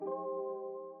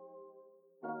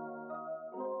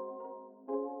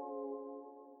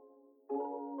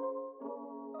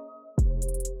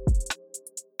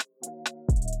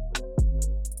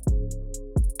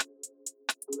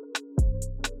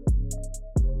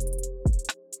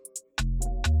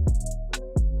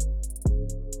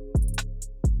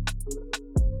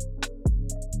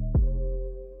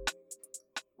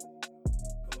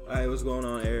Alright, what's going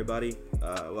on, everybody?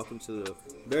 Welcome to the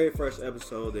very first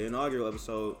episode, the inaugural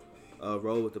episode of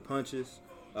Roll with the Punches.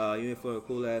 You in for a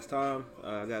cool ass time.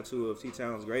 I got two of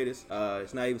T-Town's greatest.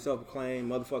 It's not even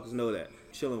self-proclaimed. Motherfuckers know that.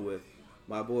 Chilling with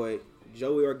my boy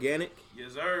Joey Organic.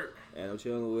 Yes, sir. And I'm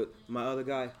chilling with my other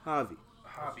guy, Javi.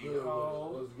 Hobby ho.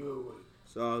 What's good with it?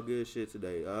 It's all good shit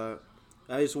today. I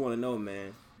just want to know,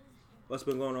 man, what's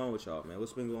been going on with y'all, man?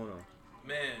 What's been going on?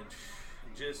 Man,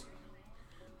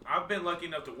 I've been lucky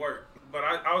enough to work, but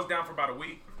I was down for about a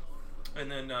week,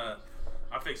 and then I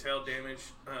fixed hail damage.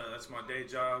 That's my day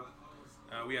job.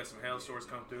 We had some hail stores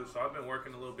come through, so I've been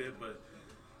working a little bit, but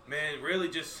man, really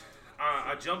just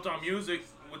I jumped on music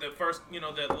with that first,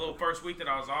 that little first week that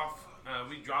I was off. I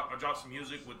dropped some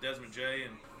music with Desmond J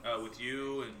and with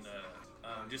you and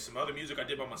just some other music I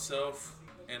did by myself.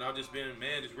 And I've just been,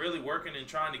 just really working and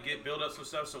trying to build up some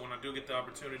stuff so when I do get the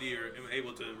opportunity or am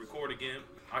able to record again,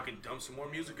 I can dump some more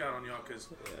music out on y'all because,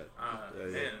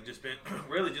 man, just been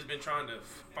trying to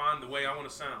find the way I want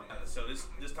to sound. So this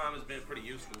time has been pretty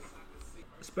useful.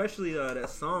 Especially that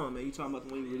song, man. You talking about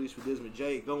the one you released with Desmond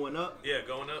J, Going Up? Yeah,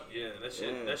 Going Up. Yeah, that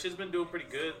shit's been doing pretty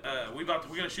good. We're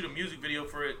gonna shoot a music video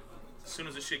for it as soon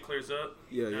as the shit clears up.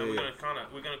 We're gonna kind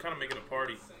of make it a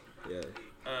party. Yeah.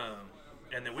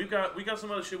 And then we got some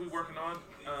other shit we working on.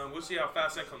 We'll see how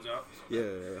fast that comes out.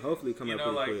 Yeah, hopefully come out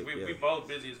pretty quick. We both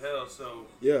busy as hell, so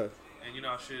yeah. And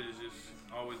our shit is just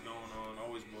always going on,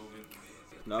 always moving.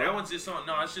 No? That one's just on.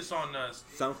 No, it's just on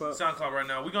SoundCloud. SoundCloud right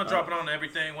now. We're gonna drop it on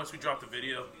everything once we drop the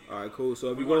video. All right, cool.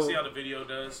 So if we want to see how the video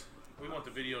does. We want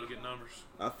the video to get numbers.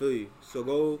 I feel you. So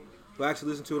go actually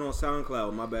listen to it on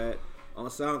SoundCloud. My bad. On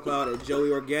SoundCloud at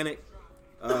Joey Organic.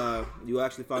 You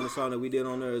actually find the song that we did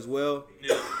on there as well.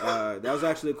 Yeah. That was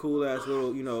actually a cool ass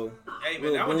little, Hey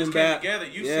man, that one just came together.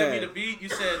 You sent me the beat. You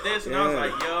said this, and I was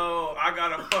like, yo, I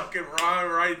got a fucking rhyme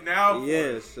right now.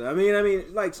 Yes. I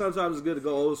mean, like sometimes it's good to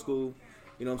go old school.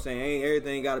 You know what I'm saying? Ain't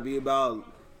everything got to be about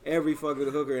every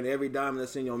fucking hooker and every diamond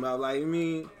that's in your mouth. Like,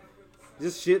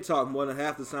 just shit talk more than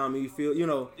half the time. You feel,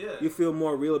 you feel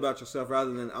more real about yourself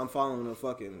rather than I'm following a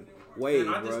fucking wave,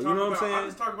 bro. You know what I'm saying? I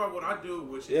just talk about what I do,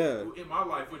 which is in my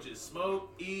life, which is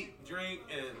smoke, eat, drink,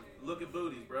 and look at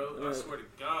booties, bro. I swear to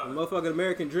God. The motherfucking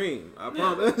American dream. I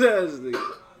promise.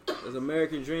 That's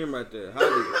American dream right there. Play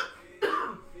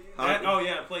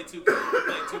 2K. Play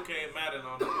 2K and Madden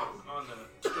on the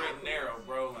straight and narrow,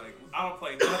 bro. Like, I don't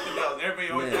play nothing else. Everybody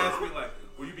always asks me, like,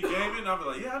 will you be gaming? I'll be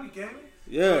like, yeah, I'll be gaming.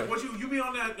 Yeah. What you be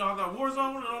on that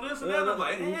Warzone and on this and that? I'm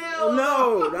like, hell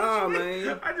no, nah,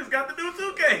 man. I just got the new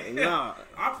 2K. Nah.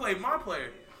 I play my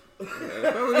player. Don't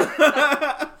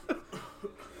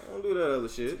do that other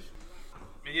shit.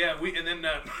 Yeah,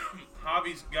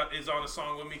 Hobby's is on a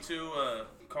song with me too,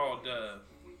 called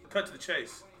 "Cut to the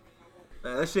Chase."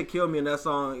 Man, that shit killed me in that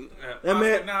song. That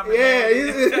man,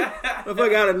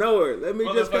 motherfucker out of nowhere. Let me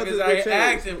just cut to the chase.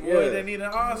 Acting, boy, they need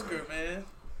an Oscar, man.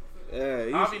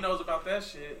 Yeah, Hobby knows about that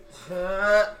shit.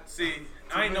 See,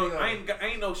 I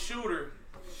ain't no shooter,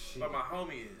 but my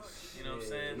homie is. You know what I'm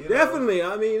saying? Definitely.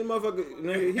 The motherfucker.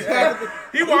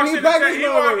 He walk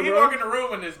in the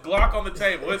room and there's Glock on the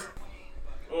table.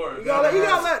 You gotta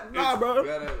let. Nah, bro.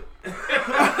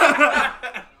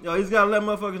 Yo, he's gotta let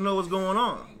motherfuckers know what's going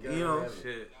on.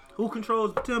 Shit. Who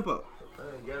controls the tempo?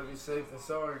 You gotta be safe and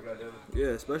sorry, goddamn. Yeah,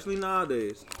 especially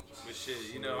nowadays. But shit,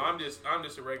 I'm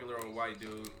just a regular old white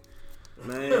dude.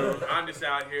 Man, I'm just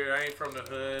out here. I ain't from the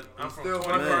hood. I'm from still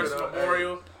 21st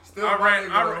Memorial. Still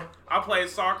I played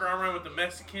soccer. I ran with the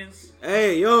Mexicans.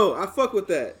 Hey, yo, I fuck with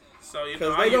that. So in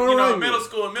middle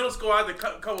school, I had the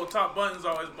couple of top buttons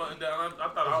always buttoned down. I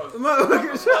thought I was.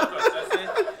 That's it.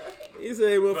 He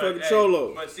said motherfucking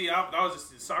cholo. But see, I was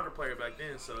just a soccer player back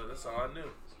then, so that's all I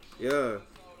knew. Yeah.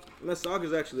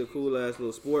 Soccer's actually a cool ass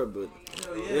little sport, but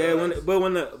when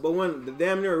the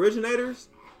damn near originators,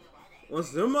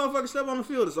 once them motherfuckers step on the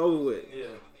field, it's over with.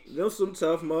 Yeah. Them some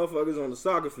tough motherfuckers on the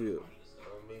soccer field.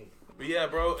 But yeah,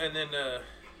 bro, and then of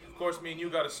course me and you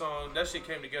got a song. That shit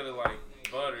came together like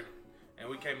butter, and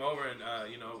we came over and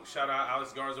shout out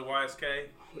Alex Garza YSK.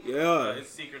 Yeah. His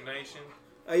Secret Nation.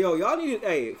 Hey, yo, y'all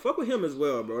need fuck with him as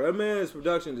well, bro. That man's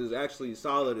production is actually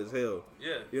solid as hell.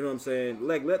 Yeah. You know what I'm saying?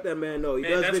 Like, let that man know. He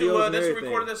does videos and everything. That's who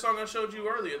recorded that song I showed you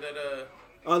earlier.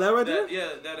 Oh, that right there?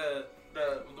 Yeah, the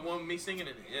one with me singing in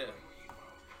it, yeah.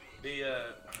 I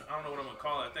don't know what I'm gonna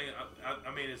call it.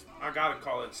 I gotta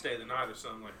call it "Stay the Night" or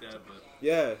something like that. But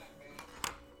yeah.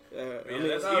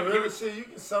 Shit, you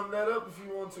can sum that up if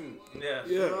you want to. Yeah.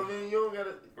 You know what I mean? You don't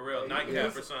gotta. For real,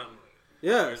 nightcap or something.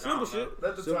 Yeah, simple shit.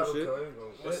 Let the Simple title shit.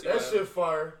 come. That shit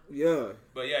fire. Yeah.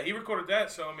 But yeah, he recorded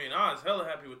that, so I mean, I was hella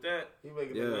happy with that. He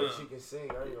making Yeah. me wish she can sing.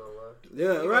 I ain't gonna lie.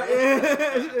 Yeah, right.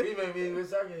 He made me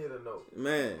wish I can hit a note.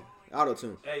 Man,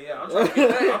 auto-tune. Hey, yeah, I'm trying to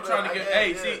get. I'm trying to get.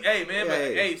 Hey, Yeah. see, hey, man, but Yeah.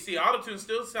 hey, see, autotune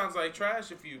still sounds like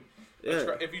trash if you.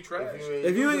 Yeah. If you trash.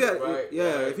 If you ain't got, if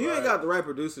you ain't right. got the right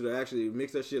producer to actually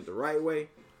mix that shit the right way,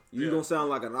 you gonna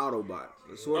sound like an Autobot.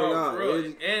 I swear to God, for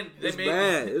real. And it's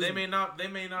bad. They may not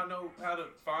know how to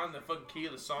find the fucking key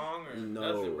of the song or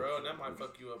nothing, bro. That might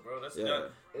fuck you up, bro. That's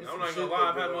I'm not gonna lie.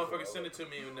 I've had motherfuckers send it to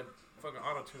me and the fucking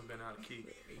auto-tune been out of key.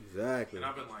 Exactly. And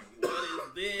I've been like,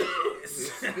 what is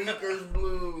this? Speakers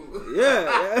blue.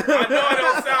 Yeah. I know I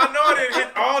don't sound. I know I didn't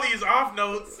hit all these off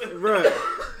notes. Right.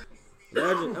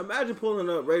 Imagine pulling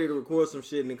up ready to record some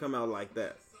shit and it come out like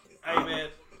that. Hey man,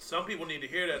 some people need to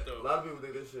hear that though. A lot of people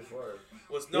think this shit's fire.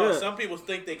 Some people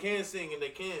think they can sing and they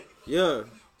can't. Yeah.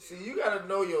 See, you gotta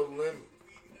know your limit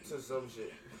to some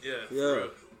shit. Yeah. Yeah. Real.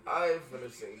 I ain't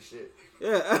finna sing shit.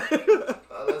 Yeah.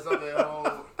 Unless I'm at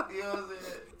home. You know what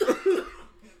I'm saying?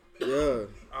 Yeah.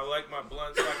 I like my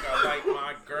blunts like I like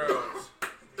my girls.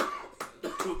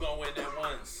 Who gonna win that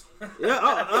once? Yeah.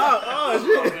 Oh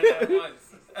Who gonna shit. win that once?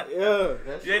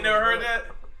 Yeah. You ain't never heard that?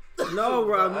 No,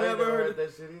 bro. I've I ain't never heard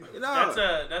that shit either.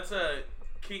 No. That's a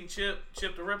King Chip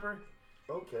the Ripper.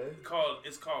 Okay.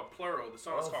 It's called Plural. The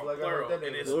song's called like Plural, and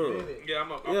it's Plural.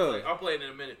 yeah. I'll play it in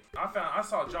a minute. I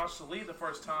saw Josh Salee the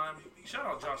first time. Shout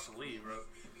out Josh Salee, bro.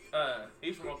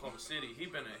 He's from Oklahoma City. He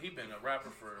been a rapper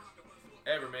for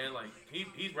ever, man. Like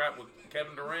he's rapped with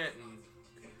Kevin Durant and.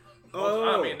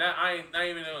 I mean, I ain't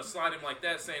even gonna slide him like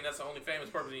that, saying that's the only famous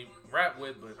person he rapped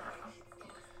with, but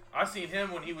I seen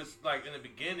him when he was like in the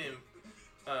beginning.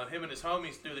 Him and his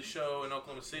homies threw the show in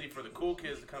Oklahoma City for the cool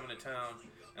kids to come into town.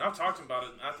 And I've talked about it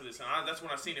after this. And that's when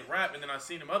I seen him rap. And then I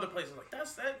seen him other places. Like,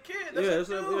 that's that kid. That's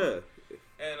that dude.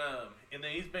 And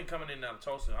then he's been coming in and out of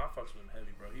Tulsa. I fucks with him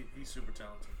heavy, bro. He's super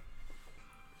talented.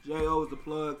 J.O. is the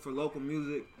plug for local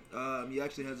music. He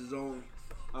actually has his own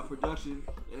production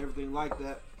and everything like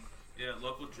that. Yeah,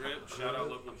 Local Drip. Shout out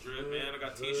Local Drip, man. I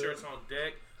got T-shirts on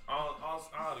deck. I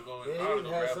ought to go grab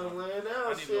one.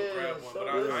 I need to go grab one, but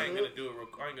I ain't gonna do it.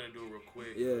 I ain't gonna do it real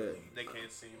quick. Yeah, they can't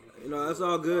see me. You know that's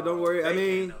all good. Don't worry. I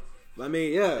mean,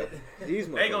 yeah, these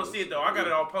they gonna see it though. I got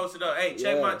it all posted up. Hey,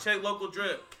 check Local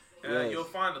Drip. Yes. You'll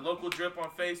find the Local Drip on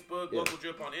Facebook, Local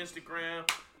Drip on Instagram.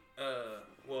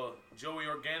 Joey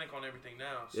Organic on everything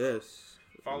now. So yes.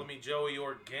 Follow me, Joey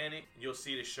Organic. You'll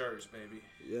see the shirts, baby.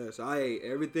 Yes,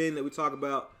 everything that we talk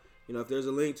about. You know, if there's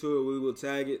a link to it, we will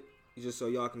tag it. Just so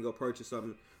y'all can go purchase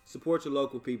something. Support your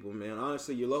local people, man.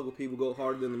 Honestly, your local people go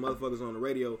harder than the motherfuckers on the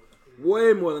radio.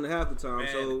 Way more than half the time. Man,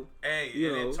 so,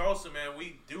 in Tulsa, man,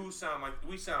 we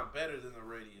sound better than the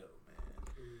radio, man.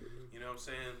 You know what I'm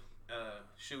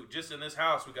saying? Just in this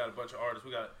house, we got a bunch of artists.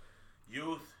 We got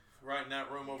Youth right in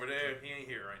that room over there. He ain't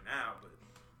here right now,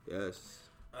 but yes.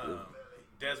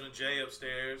 Desmond J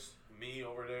upstairs, me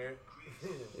over there.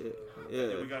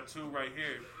 Yeah. And we got two right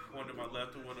here. One to my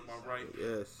left and one to my right.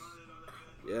 Yes.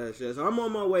 I'm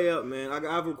on my way up, man.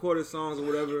 I've recorded songs or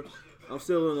whatever. I'm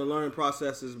still in the learning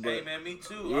processes, but hey, man, me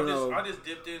too. I just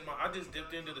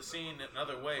dipped into the scene in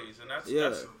other ways, and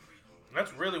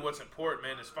that's really what's important,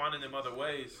 man. Is finding them other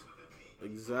ways.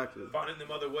 Exactly. Finding them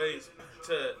other ways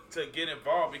to get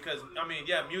involved, because I mean,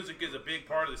 yeah, music is a big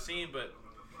part of the scene, but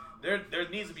there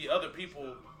needs to be other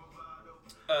people,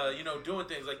 doing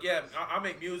things like I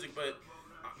make music, but.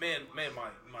 Man,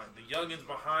 the youngins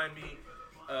behind me,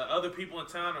 other people in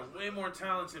town are way more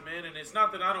talented, man. And it's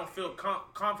not that I don't feel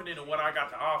confident in what I got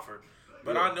to offer,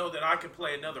 but I know that I can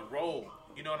play another role.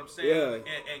 You know what I'm saying?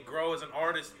 Yeah. And grow as an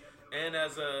artist and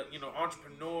as a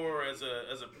entrepreneur, as a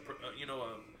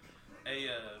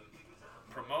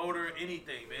promoter,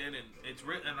 anything, man. And it's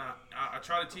written. And I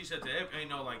try to teach that to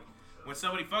everyone. Like when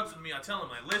somebody fucks with me, I tell them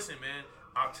like, listen, man,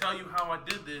 I'll tell you how I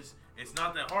did this. It's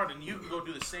not that hard, and you can go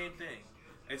do the same thing.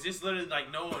 It's just literally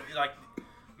like knowing, like,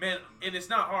 man, and it's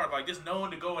not hard. Like just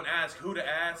knowing to go and ask who to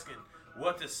ask and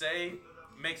what to say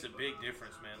makes a big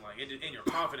difference, man. Like in your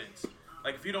confidence.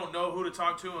 Like if you don't know who to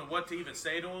talk to and what to even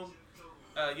say to them,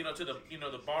 to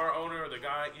the bar owner or the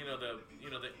guy, the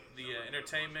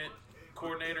entertainment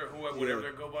coordinator, whoever, whatever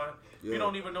they go by. If you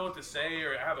don't even know what to say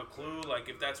or have a clue, like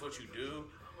if that's what you do,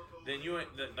 then you ain't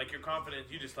like you're confident.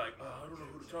 You just like, I don't know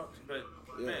who to talk to. But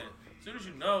man, as soon as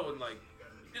you know and like.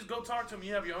 Just go talk to them.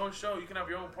 You have your own show. You can have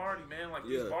your own party, man. Like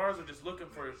these bars are just looking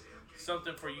for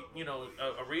something for you,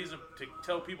 a reason to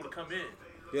tell people to come in.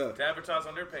 Yeah. To advertise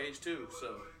on their page too.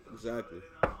 So. Exactly.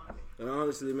 And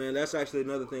honestly, man, that's actually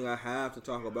another thing I have to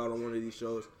talk about on one of these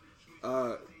shows.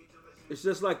 it's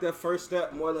just like that first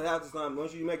step more than half the time.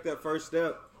 Once you make that first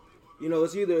step, you know,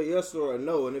 it's either a yes or a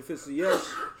no. And if it's a yes,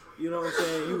 you know what I'm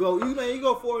saying, you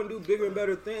go forward and do bigger and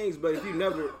better things. But if you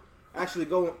never actually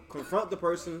go confront the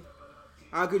person,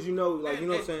 how could you know? Like, you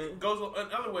know what I'm saying? It goes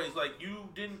in other ways. Like, you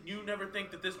never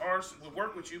think that this artist would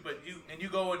work with you, but you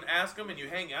go and ask them and you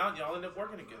hang out and y'all end up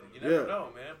working together. You never know,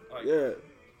 man. Like, yeah.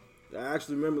 I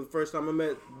actually remember the first time I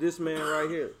met this man right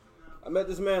here. I met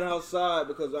this man outside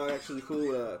because I actually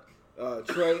cool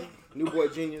Trey, New Boy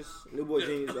Genius.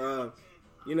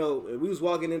 You know, and we was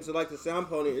walking into like the Sound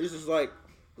Pony. It's just like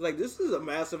this is a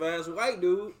massive ass white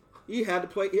dude. He had to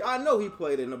play. I know he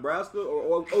played in Nebraska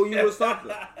or OU or something.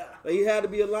 Like, he had to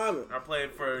be a lineman. I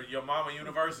played for your mama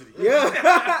university.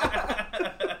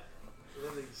 Yeah.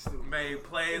 Made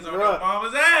plays on your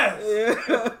mama's ass.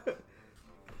 Yeah.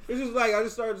 It's just like I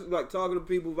just started like talking to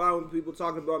people, vibing with people,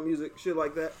 talking about music, shit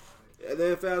like that. And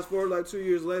then fast forward like 2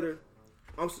 years later,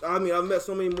 I've met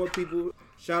so many more people.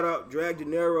 Shout out Drag De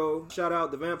Niro. Shout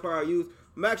out the Vampire Youth.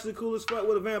 I'm actually cool as fuck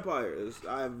with a vampire.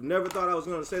 I've never thought I was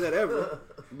going to say that ever,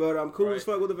 but I'm cool as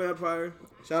fuck with a vampire.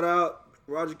 Shout out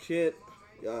Roger Kent,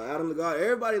 Adam the God,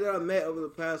 everybody that I met over the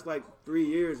past like 3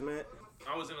 years, man.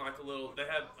 I was in like they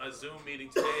had a Zoom meeting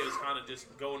today. It was kind of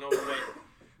just going over what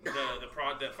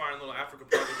that Fire and Little Africa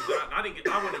project was. I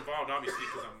wasn't involved, obviously,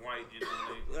 because I'm white, you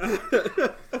know.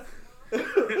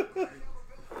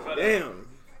 But, damn.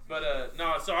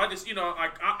 No, so I just, you know,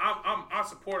 like I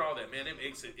support all that, man.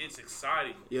 It's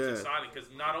exciting. Yeah. It's exciting because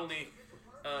not only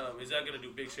is that gonna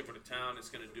do big shit for the town, it's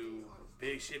gonna do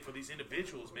big shit for these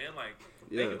individuals, man. Like,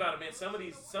 think about it, man. Some of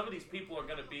these people are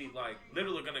gonna be like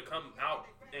literally gonna come out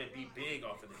and be big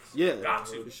off of this. Yeah, got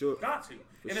to, for sure. Got to.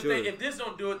 And if this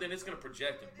don't do it, then it's gonna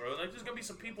project them, bro. Like, there's gonna be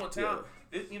some people in town,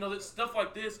 you know, stuff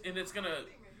like this, and it's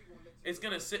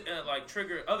gonna sit, like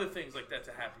trigger other things like that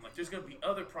to happen. Like, there's gonna be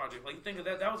other projects. Like, you think of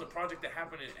that. That was a project that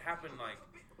happened. And it happened like,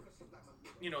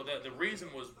 you know, the reason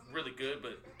was really good,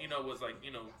 but you know, was like,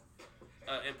 you know,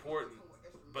 important.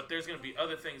 But there's gonna be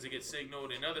other things that get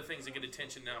signaled and other things that get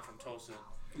attention now from Tulsa.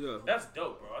 Yeah, that's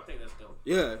dope, bro. I think that's dope.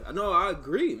 Yeah, I know. I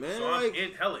agree, man. So like,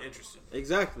 it's hella interesting.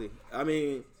 Exactly. I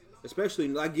mean,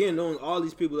 especially again knowing all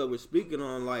these people that we're speaking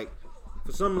on, like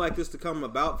for something like this to come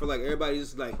about, for like everybody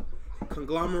just like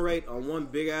conglomerate on one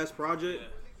big ass project.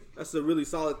 That's a really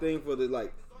solid thing for the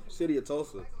like city of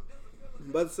Tulsa.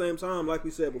 But at the same time, like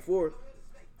we said before,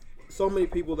 so many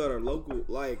people that are local,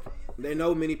 like they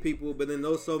know many people, but then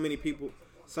those so many people,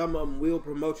 some of them will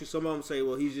promote you. Some of them say,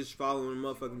 well, he's just following a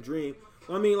motherfucking dream.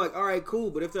 Well, I mean, like, all right,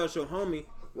 cool, but if that's your homie,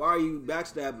 why are you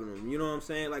backstabbing him? You know what I'm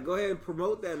saying? Like, go ahead and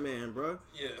promote that man, bro.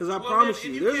 Yeah. Because I promise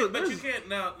you, but you can't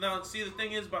now. See, the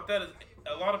thing is about that is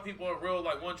a lot of people are real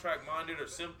like one track minded or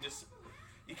just.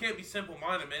 You can't be simple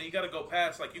minded, man. You got to go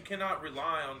past. Like, you cannot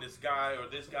rely on this guy or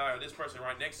this person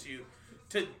right next to you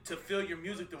to feel your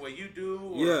music the way you do,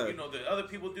 or you know, the other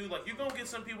people do. Like, you're gonna get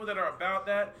some people that are about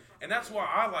that, and that's why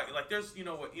I like it. Like, there's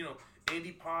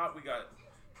indie pop. We got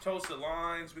Tulsa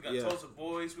Lines. We got Tulsa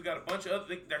Boys. We got a bunch of other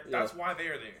things. That's why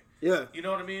they're there. Yeah. You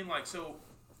know what I mean? Like, so,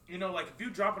 you know, like, if you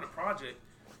dropping a project,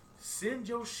 send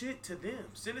your shit to them.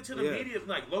 Send it to the media,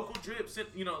 like local drip.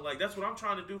 You know, like, that's what I'm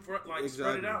trying to do for like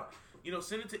spread it out. You know,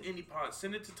 send it to Indie Pod,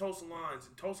 send it to Tulsa Lines,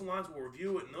 and Tulsa Lines will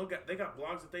review it, and they got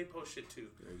blogs that they post shit to.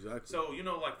 Exactly. So, you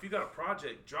know, like, if you got a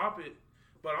project, drop it,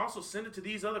 but also send it to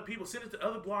these other people, send it to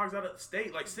other blogs out of the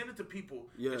state, like, send it to people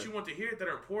that you want to hear that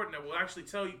are important, that will actually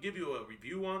give you a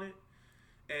review on it,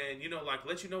 and, you know, like,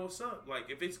 let you know what's up. Like,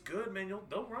 if it's good, man,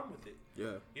 they'll run with it.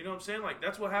 Yeah. You know what I'm saying? Like,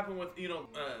 that's what happened with, you know,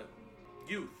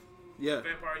 Youth. Yeah.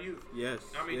 Vampire Youth. Yes.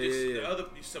 I mean,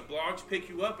 some blogs pick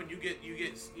you up, and you get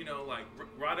you know, like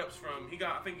write-ups from.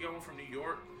 I think he got one from New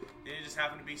York, and it just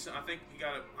happened to be. I think he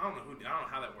got I don't know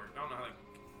how that worked. I don't know how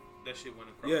that shit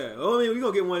went across. Yeah. Well, I mean, we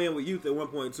gonna get one in with Youth at one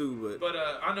point too, but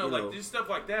I know like just stuff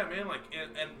like that, man. Like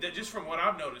and just from what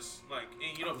I've noticed, like,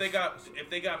 and, you know, if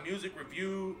they got music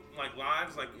review like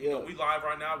lives, like you know, we live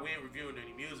right now, we ain't reviewing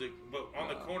any music, but on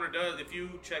the corner does. If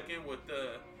you check in with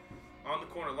On the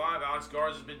Corner Live, Alex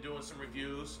Garza has been doing some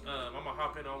reviews. I'm going to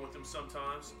hop in on with him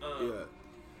sometimes.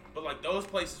 But, like, those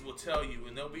places will tell you,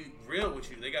 and they'll be real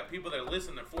with you. They got people that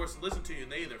listen, they're forced to listen to you,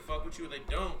 and they either fuck with you or they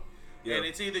don't. Yeah. And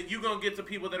it's either you're going to get the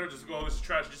people that are just going, this is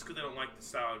trash just because they don't like the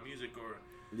style of music or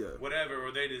whatever,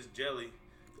 or they just jelly.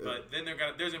 Yeah. But then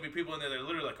there's going to be people in there that are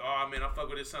literally like, oh, man, I fuck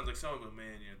with this. Sounds like someone, but,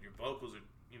 man, your vocals are,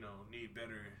 you know, need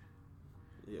better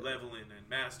leveling and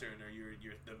mastering, or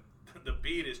the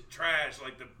beat is trash.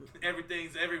 Like,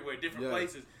 everything's everywhere, different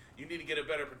places. You need to get a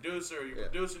better producer, or your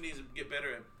producer needs to get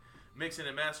better at mixing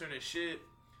and mastering and shit.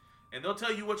 And they'll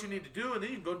tell you what you need to do, and then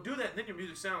you can go do that, and then your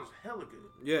music sounds hella good.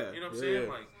 Yeah. You know what I'm saying?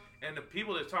 Like, and the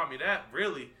people that taught me that,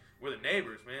 really, we're the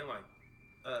neighbors, man. Like,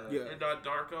 Indot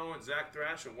Darko and Zach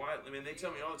Thrash and White. I mean, they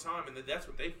tell me all the time, and that's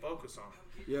what they focus on.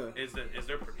 Yeah. Is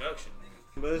their production.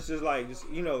 But it's just like,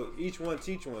 you know, each one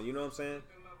teach one. You know what I'm saying?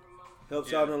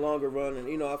 Helps out in the longer run, and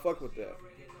you know, I fuck with that.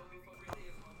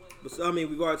 But so, I mean,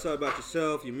 we've already talked about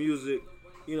yourself, your music,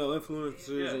 you know,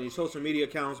 influencers, and your social media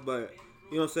accounts. But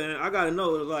you know what I'm saying? I gotta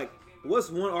know, like, what's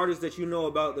one artist that you know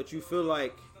about that you feel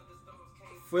like,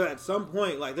 for at some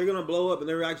point, like they're gonna blow up and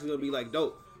they're actually gonna be like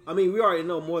dope. I mean, we already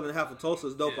know more than half of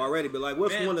Tulsa's dope already, but like,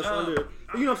 what's one that's under,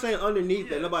 you know what I'm saying, underneath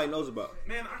that nobody knows about?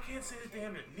 Man, I can't say that they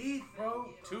underneath, bro.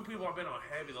 Two people I've been on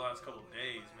heavy the last couple of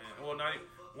days, man. Well, not even,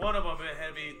 one of them been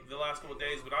heavy the last couple of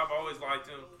days, but I've always liked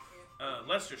him.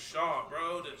 Lester Shaw,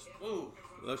 bro.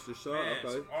 Lester Shaw, man,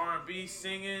 okay. R&B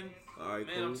singing. All right,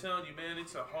 man, cool. I'm telling you, man,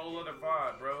 it's a whole other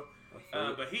vibe, bro.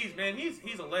 But he's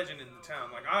a legend in the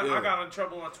town. Like I got in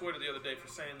trouble on Twitter the other day for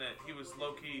saying that he was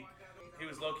low key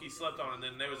slept on, and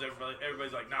then there was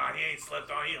everybody's like, nah, he ain't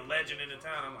slept on. He a legend in the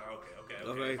town. I'm like, okay,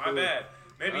 my bad.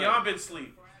 Maybe I've been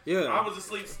asleep. Yeah, I was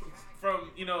asleep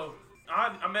from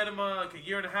I met him like a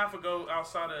year and a half ago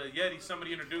outside of Yeti.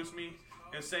 Somebody introduced me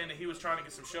and saying that he was trying to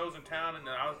get some shows in town, and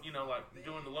I was like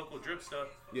doing the local drip stuff.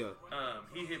 Yeah.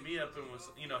 He hit me up and was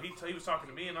he was talking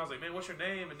to me, and I was like, man, what's your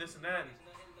name and this and that.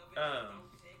 And,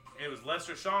 it was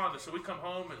Lester Shaw, so we come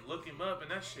home and look him up, and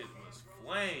that shit was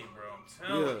flame, bro. I'm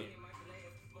telling you.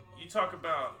 You talk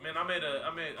about, man. I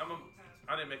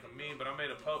didn't make a meme, but I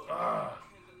made a post. I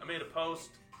made a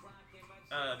post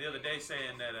the other day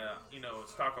saying that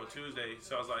it's Taco Tuesday.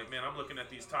 So I was like, man, I'm looking at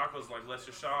these tacos like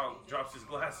Lester Shaw drops his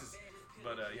glasses.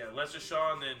 But Lester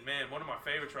Shaw, and then man, one of my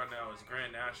favorites right now is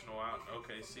Grand National out in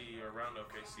OKC or around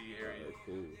OKC area. Oh,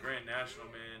 cool. Grand National,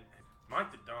 man.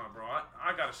 Mike the Don, bro.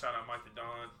 I gotta shout out Mike the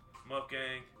Don, Muff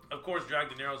Gang. Of course, Drag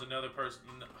De Niro's another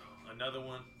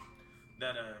one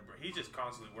that he's just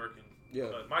constantly working. Yeah.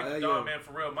 But Mike the Don, man,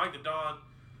 for real, Mike the Don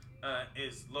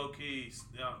is low key.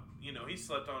 He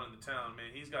slept on in the town,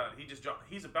 man. He's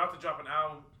about to drop an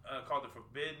album called The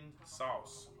Forbidden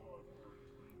Sauce.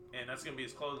 And that's gonna be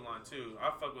his clothing line too.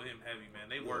 I fuck with him heavy, man.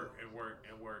 They work and work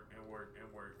and work and work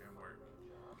and work and work.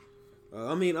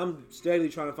 I mean, I'm steadily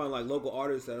trying to find like local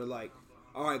artists that are like,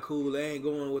 all right, cool. They ain't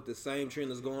going with the same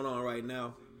trend that's going on right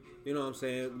now. You know what I'm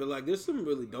saying? But like, there's some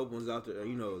really dope ones out there,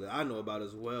 that I know about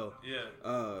as well.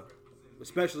 Yeah.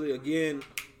 Especially again,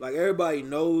 like everybody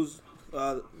knows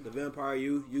the Vampire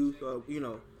Youth.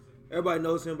 Everybody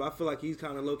knows him, but I feel like he's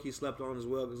kind of low key slept on as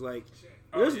well. Cause like,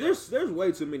 there's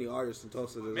way too many artists in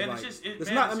Tulsa. Man, like,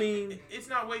 it's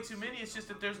not way too many. It's just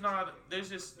that there's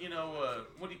just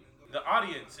the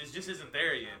audience just isn't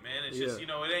there yet, man. It's just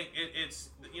it's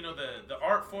the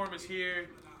art form is here.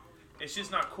 It's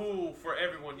just not cool for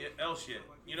everyone else yet.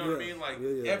 You know what I mean? Like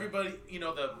everybody,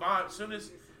 the vibe. As soon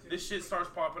as this shit starts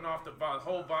popping off, the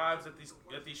whole vibes at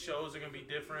these shows are gonna be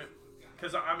different.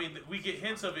 Cause I mean, we get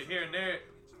hints of it here and there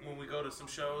when we go to some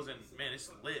shows, and man, it's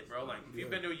lit, bro. Like if you've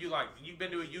been to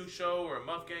a U show or a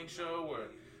Muff Gang show or a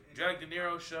Drag De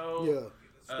Niro show,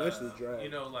 especially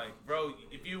drag. Bro,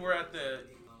 if you were at the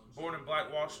Born in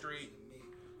Black Wall Street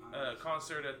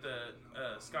concert at the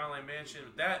Skyline Mansion,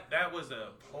 that was a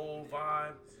whole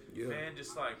vibe, man.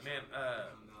 Just like, man,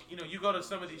 you go to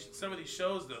some of these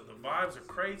shows, the vibes are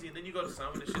crazy, and then you go to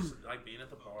some and it's just like being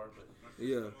at the bar. But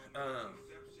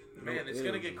man, it's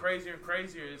gonna get crazier and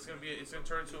crazier. It's gonna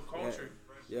turn into a culture.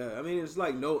 Yeah, I mean, it's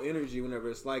like no energy whenever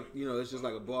it's like it's just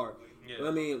like a bar. Yeah. But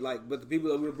I mean, like, but the people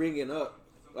that we're bringing up,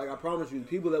 like, I promise you, the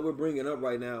people that we're bringing up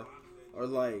right now are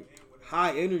like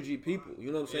high energy people.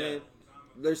 You know what I'm saying?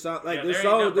 Their songs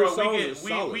are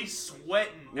solid. We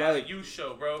sweating at a youth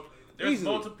show, bro. There's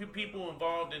multiple people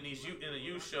involved in a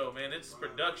youth show, man. It's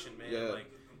production, man. Yeah. Like,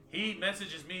 he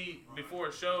messages me before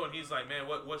a show, and he's like, man,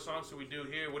 what songs should we do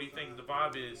here? What do you think the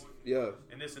vibe is? Yeah.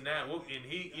 And this and that. And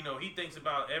he thinks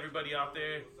about everybody out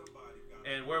there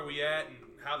and where we at and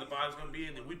how the vibe's gonna be,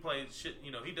 and then we play shit.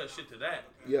 He does shit to that.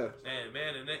 Yeah. And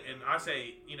man, and I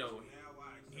say, he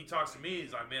talks to me.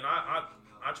 He's like, man, I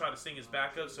try to sing his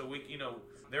backup, so we,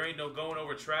 there ain't no going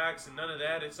over tracks and none of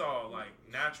that. It's all like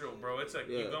natural, bro. It's like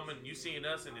you coming, you seeing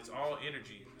us, and it's all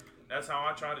energy. That's how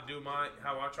I try to do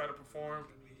how I try to perform.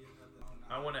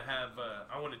 I want to have,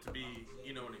 I want it to be,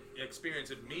 an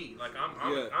experience of me. Like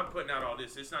I'm putting out all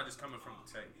this. It's not just coming from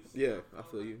the tape. Yeah, I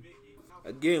feel you.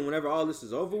 Again, whenever all this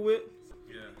is over with,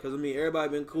 because I mean, everybody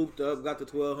been cooped up, got the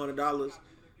 $1,200.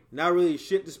 Not really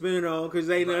shit to spend it on because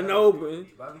ain't nothing open.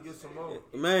 About to get some more.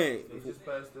 Man. They just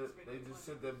passed it. They just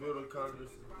sent that bill to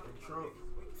Congress in Trump.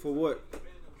 For what?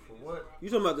 For what? You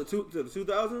talking about the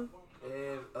 2,000?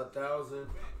 And $1,000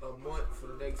 a month for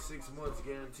the next 6 months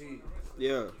guaranteed.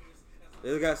 Yeah.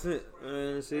 It got sent.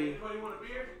 See. Anybody want a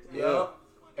beer? Yeah.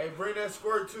 Hey, bring that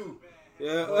squirt too.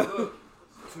 Yeah. But look,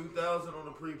 2,000 on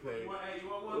the prepaid. Hey, you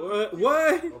want one?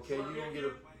 What? Okay, you gonna get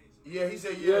a. Yeah, he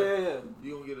said Yeah.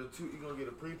 You gonna get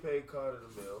a prepaid card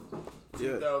in the mail.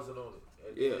 Yeah. 2,000 on it.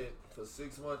 And Yeah. then for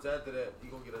 6 months after that, you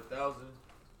gonna get 1,000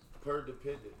 per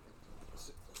dependent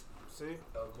See?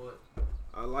 a month.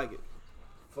 I like it.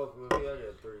 Fuck with me, I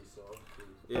got 3, so I'm cool.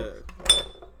 Yeah.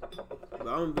 But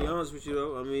I'm gonna be honest with you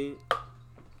though. I mean,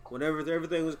 whenever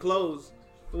everything was closed,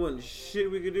 there wasn't shit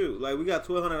we could do. Like we got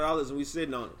 $1,200 and we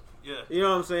sitting on it. Yeah. You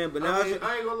know what I'm saying? But now, I ain't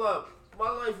gonna lie, my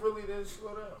life really didn't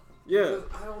slow down. yeah,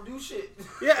 Because I don't do shit.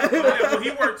 yeah, Well, he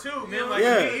worked too, man. Like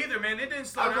Yeah. me either, man. It didn't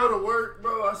slow I down. go to work,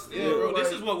 bro. I still, Yeah, bro. like,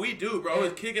 This is what we do, bro.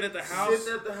 Is kick it at the house.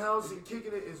 sitting at the house and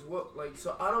kicking it is what, like,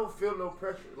 so I don't feel no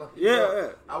pressure. Like, Yeah, bro, yeah.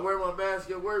 I wear my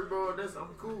mask at work, bro, and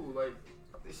I'm cool. Like,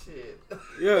 this shit.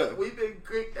 Yeah. We been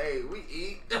quick. Hey, we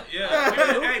eat. Yeah.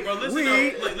 Hey, bro. Listen, We though.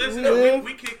 eat, Listen, we though.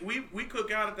 live. We cook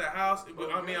out at the house.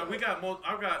 I mean, we got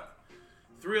I've got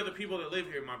 3 other people that live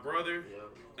here. My brother,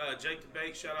 Yeah. Jake the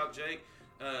Bake. Shout out Jake.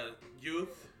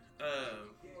 Youth.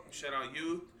 Shout out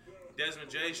Youth. Desmond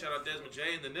J. Shout out Desmond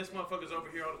J. And then this motherfucker's over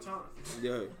here all the time.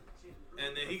 yeah.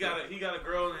 And then he got a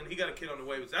girl and he got a kid on the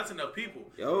way. That's enough people.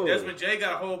 Yo. Desmond J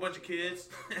got a whole bunch of kids.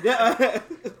 Yeah.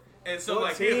 And so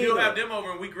like 14, he'll have though. them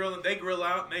over and we grill and they grill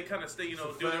out and they kind of stay, you know,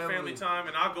 It's a do their family family. time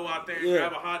and I'll go out there and Yeah.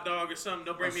 grab a hot dog or something.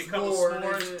 They'll bring A me a couple s'more,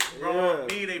 s'mores. nigga. Bro, Yeah.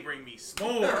 me, they bring me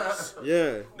s'mores.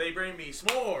 Yeah, They bring me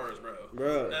s'mores, bro.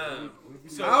 bro.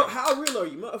 So How real are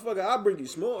you, motherfucker? I'll bring you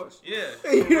s'mores. yeah.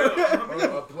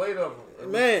 A plate of them.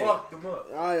 And Man. we fucked them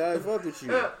up. I fuck with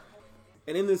you.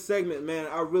 And in this segment, man,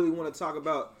 I really want to talk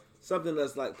about something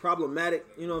that's like problematic.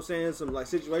 You know what I'm saying? Some like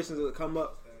situations that come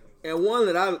up. And one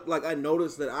that I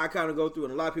noticed that I kind of go through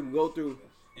and a lot of people go through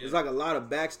is like a lot of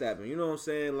backstabbing. You know what I'm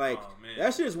saying? Like Oh, man.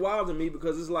 that shit's wild to me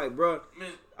because it's like, bro, Man,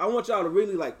 I want y'all to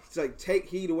really like take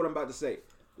heed to what I'm about to say.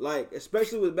 Like,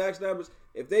 especially with backstabbers,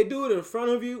 if they do it in front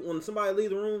of you when somebody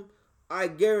leave the room, I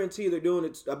guarantee they're doing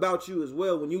it about you as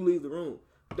well when you leave the room.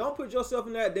 Don't put yourself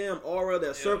in that damn aura,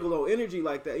 that circle of energy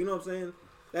like that. You know what I'm saying?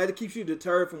 That keeps you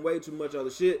deterred from way too much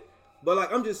other shit. But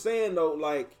like, I'm just saying though,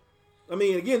 like, I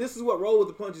mean, again, this is what roll with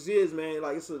the punches is, man.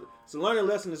 Like, it's a learning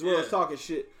lesson as well as talking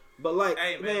shit. But like,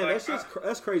 Hey, man, like, that's just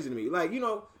that's crazy to me. Like, you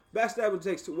know, backstabbing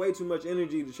takes way too much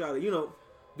energy to try to, you know,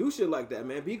 do shit like that,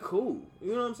 man. Be cool.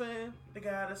 You know what I'm saying? they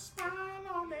got a smile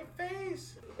on their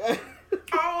face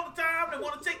all the time. They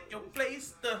want to take your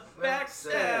place. The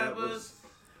backstabbers.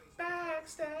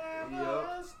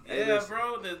 Backstabbers. Hey, Yeah, listen.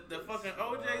 bro. The fucking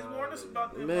OJ's warned us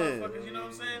about them Man. motherfuckers. You know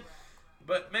what I'm saying?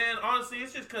 But man, honestly,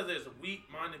 it's just because there's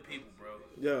weak-minded people, bro.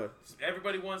 Yeah.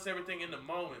 Everybody wants everything in the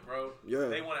moment, bro. Yeah,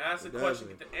 They want to ask the definitely.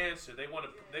 question, get the answer. They want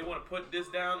to put this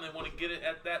down. They want to get it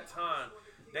at that time.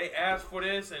 They ask for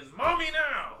this and mommy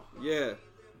now. Yeah.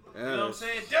 You know what I'm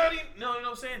saying? Daddy, no, you know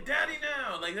what I'm saying? Daddy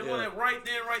now. Like, they want Yeah. it right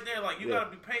there. Like, you Yeah.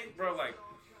 gotta be patient, bro. Like,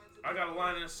 I got a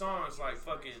line in the song. It's like,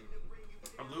 fucking,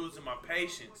 I'm losing my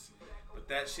patience. But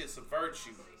that shit subverts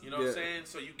you. You know what I'm Yeah. saying?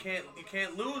 So you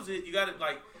can't lose it. You gotta,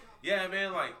 like, yeah,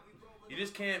 man, like, you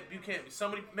can't,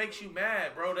 somebody makes you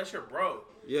mad, bro. That's your bro.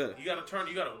 Yeah. You gotta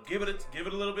give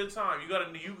it a little bit of time.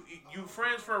 You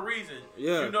friends for a reason.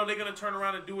 Yeah. You know they're gonna turn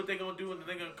around and do what they're gonna do, and then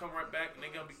they're gonna come right back and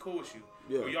they're gonna be cool with you.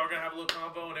 Yeah. Or y'all gonna have a little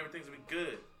convo and everything's gonna be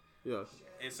good. Yeah.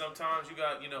 And sometimes you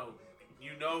got, you know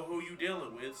who you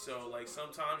dealing with. So like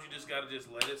sometimes you just gotta just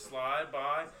let it slide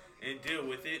by and deal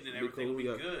with it, and everything cool, will be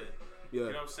yeah. good. Yeah. You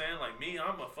know what I'm saying? Like me,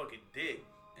 I'm a fucking dick.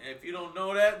 And if you don't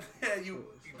know that, you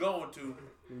going to.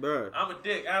 Bruh. I'm a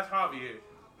dick. Ask Javier.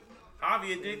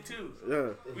 Javier a dick too.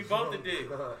 Yeah. We both a dick.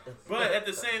 But at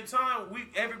the same time,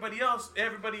 everybody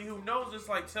who knows us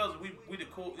like tells us we the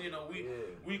cool,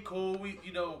 we cool, we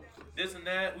this and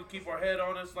that, we keep our head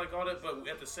on us like all that, but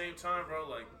at the same time, bro,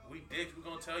 like we dicks, we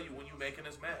gonna tell you when you making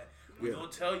us mad. We Yeah. gonna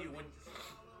tell you when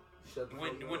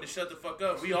When to shut the fuck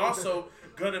up. We also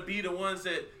gonna be the ones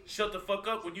that shut the fuck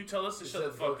up when you tell us to shut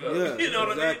the fuck up. Yeah, You know what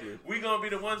I exactly. mean? We gonna be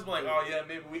the ones like, oh yeah,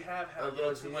 maybe we have had a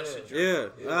little too much to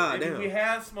drink. Yeah. Maybe Damn. we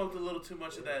have smoked a little too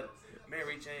much of that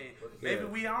Mary Jane. Maybe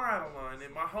we are out of line,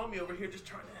 and my homie over here just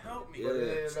trying to help me. But Yeah.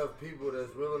 there ain't enough people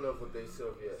that's real enough with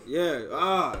themselves yet.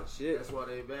 Yeah. Shit. That's why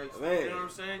they back. Man. You know what I'm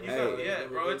saying? Hey.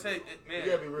 Bro. It take man.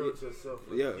 You gotta be real with yourself.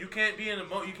 Yeah. You can't be in the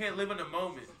you can't live in the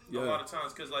moment a Yeah. lot of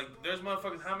times, because like there's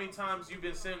motherfuckers. How many times you've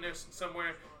been sitting there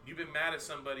somewhere, you've been mad at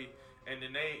somebody, and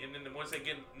then once they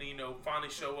get finally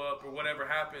show up or whatever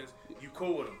happens, you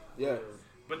cool with them. Yeah.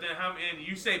 But then and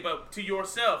you say, but to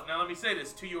yourself. Now let me say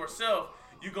this to yourself.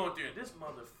 You going through this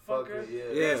motherfucker,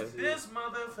 Yeah. this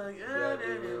motherfucker, Yeah,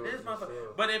 this motherfucker.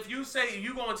 yourself. But if you say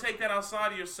you gonna take that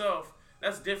outside of yourself,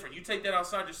 That's different. You take that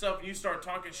outside yourself and you start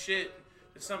talking shit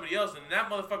to somebody else, and that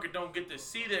motherfucker don't get to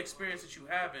see the experience that you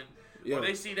having. Yeah. Or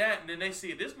they see that, and then they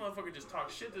see this motherfucker just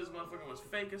talk shit. This motherfucker was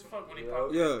fake as fuck when he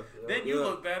popped. Yeah. Then you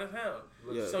look bad as hell.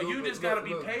 Yeah. So you just gotta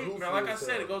be patient, man. Like I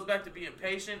said, it goes back to being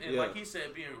patient, and like he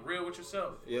said, being real with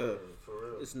yourself. Yeah. For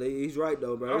real. He's right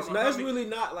though, bro. It's really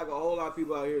not like a whole lot of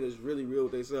people out here that's really real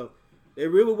with themselves. They're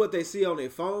real with what they see on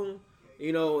their phone,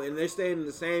 you know, and they're staying in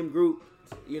the same group,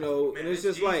 you know, Man, and it's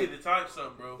just easy like to type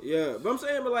something, bro. Yeah, but I'm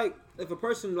saying, but like, if a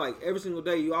person like every single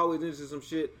day you always into some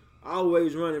shit,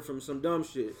 always running from some dumb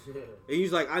shit, and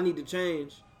he's like, I need to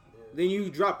change. Then you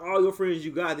drop all your friends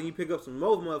you got, then you pick up some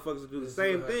more motherfuckers to do the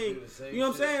same thing. You know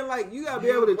what I'm saying? Like, you gotta be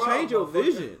able to change your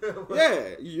vision.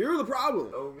 Yeah, you're the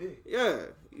problem. Oh, me. Yeah,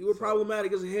 you were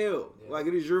problematic as hell. Yeah. Like,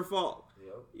 it is your fault.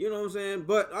 Yep. You know what I'm saying?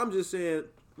 But I'm just saying,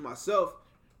 myself,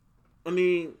 I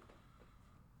mean,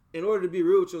 in order to be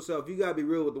real with yourself, you gotta be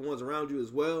real with the ones around you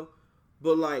as well.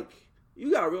 But like,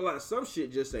 you gotta realize some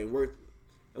shit just ain't worth it.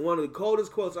 And one of the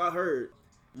coldest quotes I heard,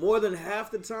 more than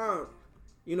half the time,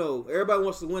 you know, everybody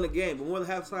wants to win a game, but more than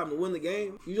half the time to win the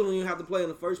game, you don't even have to play in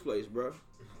the first place, bro.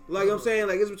 Like I'm saying,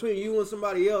 like, it's between you and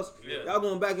somebody else. Yeah. Y'all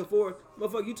going back and forth.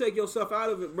 Motherfucker, you take yourself out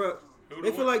of it, bro.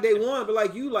 They feel like they won, but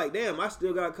like you, like, damn, I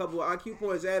still got a couple of IQ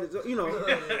points added, you know,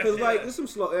 because like there's some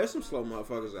slow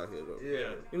motherfuckers out here though.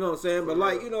 Yeah. You know what I'm saying? But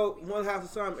like, you know, one half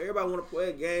the time, everybody want to play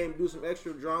a game, do some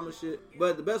extra drama shit.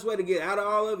 But the best way to get out of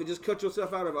all of it, just cut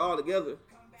yourself out of it altogether.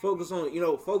 Focus on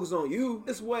you.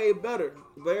 It's way better.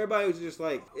 But everybody's just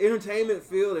like entertainment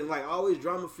field and like always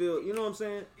drama field. You know what I'm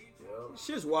saying? Yep.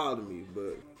 Shit's wild to me.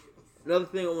 But another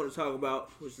thing I want to talk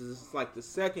about, which is like the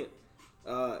second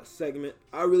segment,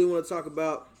 I really want to talk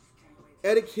about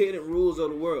etiquette and rules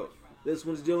of the world. This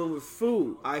one's dealing with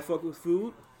food. I fuck with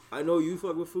food. I know you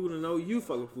fuck with food, and I know you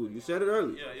fuck with food. You said it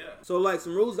earlier. Yeah. So like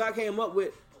some rules I came up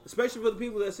with, especially for the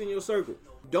people that's in your circle.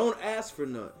 Don't ask for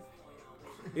none.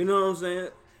 You know what I'm saying?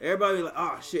 Everybody be like,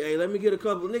 oh shit, hey, let me get a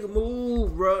couple. Nigga,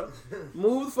 move, bro.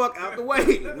 Move the fuck out the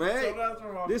way,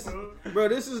 man. This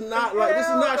is not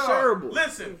shareable.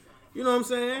 Listen, you know what I'm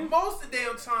saying? most of the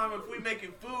damn time, if we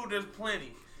making food, there's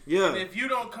plenty. Yeah. And if you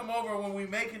don't come over when we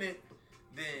making it,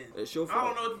 then It's your I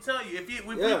fault. don't know what to tell you.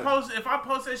 If I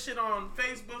post that shit on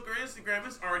Facebook or Instagram,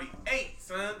 it's already 8,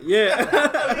 son. Yeah.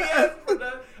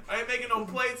 I ain't making no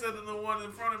plates other than the one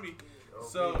in front of me.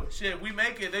 So shit, we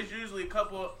make it. There's usually a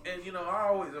couple, and you know, I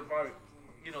always invite,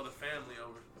 you know, the family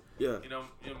over. Yeah. You know,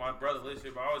 my brother lives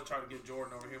here, but I always try to get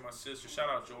Jordan over here. My sister, shout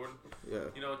out Jordan. Yeah.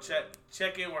 You know,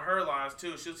 check in with her lives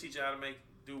too. She'll teach you how to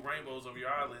do rainbows over your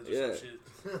eyelids or some shit.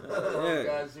 Oh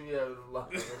God, she be having them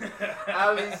lines.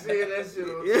 I be seeing that shit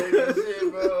on Jamie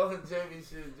shit, bro. On Jamie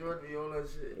shit, Jordan be on that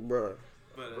shit, Bro.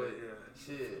 But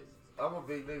yeah, shit. I'm a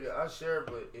big nigga. I share,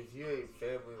 but if you ain't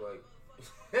family, like.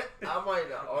 I might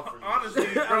not offer you. Honestly,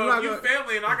 bro, if you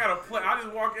family and I got a plate, I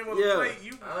just walk in with a plate.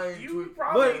 You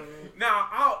probably now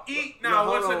I'll eat now.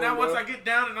 Once I get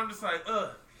down and I'm just like, I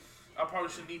probably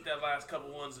shouldn't eat that last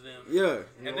couple ones of them. Yeah,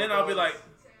 and then I'll be like,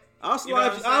 I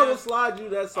will slide you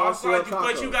that sauce.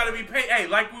 But you gotta be patient. Hey,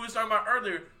 like we was talking about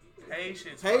earlier,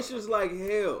 patience. Patience like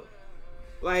hell.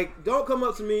 Like, don't come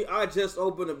up to me. I just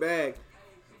opened a bag.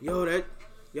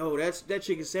 That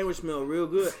chicken sandwich smell real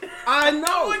good. I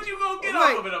know. What you gonna get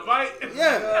off of it, a bite?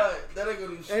 Yeah. That ain't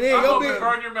gonna do shit. And then I'm gonna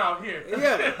burn your mouth here.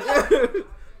 Yeah.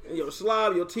 And your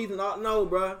slob, your teeth, and all. No,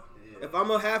 bro. Yeah. If I'm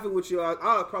gonna have it with you,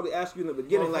 I'll probably ask you in the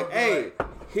beginning, like, hey,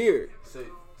 here. So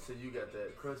you got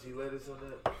that crunchy lettuce on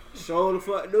that? Show the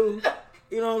fuck, dude.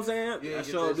 You know what I'm saying? Yeah, I get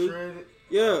sure that do. shredded?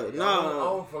 Yeah, I nah.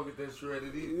 don't fuck with that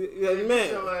shredded either. Yeah, man.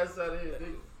 Get your ass out of here,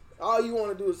 nigga. All you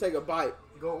want to do is take a bite.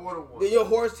 Go order one. Then your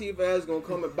horse teeth ass gonna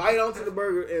come and bite onto the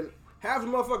burger, and half the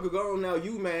motherfucker gone now.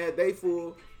 You mad? They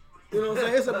full. You know what I'm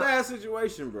saying? It's a bad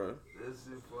situation, bro. This is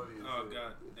funny. Oh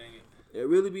God, dang it! It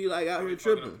really be like out here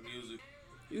tripping.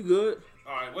 You good?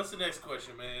 All right. What's the next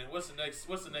question, man? What's the next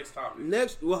topic?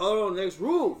 Hold on. Next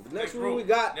rule. The next rule we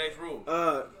got. Next rule.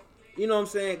 You know what I'm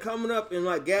saying? Coming up and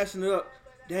like gassing it up.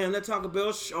 Damn, that Taco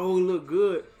Bell show look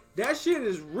good. That shit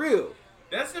is real.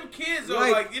 That's them kids though,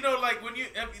 like you know, like when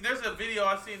there's a video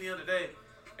I seen the other day,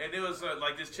 and it was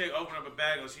like this chick opened up a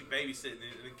bag and she babysitting,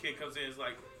 and the kid comes in, and is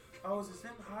like, "Oh, is this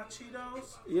them hot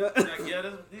Cheetos?" Yeah. Like,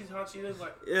 yeah, these hot Cheetos.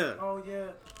 Like, yeah. Oh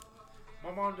yeah,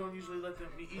 my mom don't usually let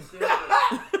me eat them.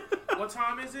 But what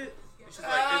time is it? And she's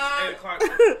like, it's 8 o'clock.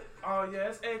 Oh yeah,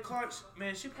 it's 8 o'clock.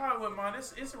 Man, she probably wouldn't mind.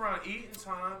 It's around eating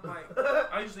time. Like,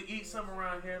 I usually eat some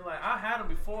around here. Like, I had them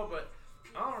before, but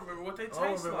I don't remember what they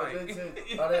taste like.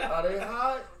 Are they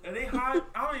hot? Are they hot?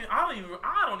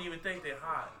 I don't even think they're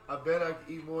hot. I bet I can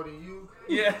eat more than you.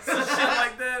 Yeah, some shit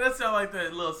like that. That sound like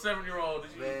that little 7-year-old.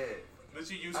 Man, That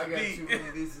you used I to got be. too many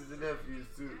nieces and nephews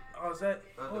too. Oh, is that?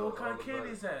 I Oh, know what kind all of candy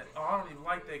about is that? Oh, I don't even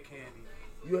like that candy.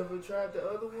 You ever tried the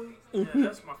other one? Yeah,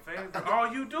 that's my favorite.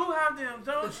 Oh, you do have them,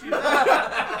 don't you?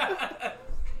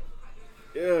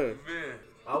 Yeah. Man.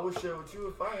 I would share with you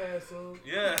if I had some.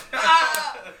 Yeah.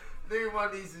 Nigga,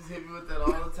 my nieces hit me with that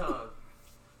all the time.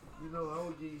 You know, I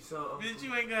would give you something. Bitch,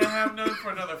 you ain't gonna have none for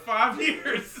another 5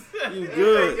 years. You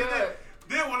good.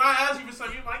 Then when I ask you for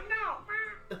something, you're like, no,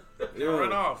 man. You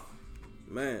run off.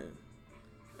 Man,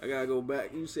 I gotta go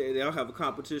back. You said they'll have a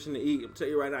competition to eat. I'm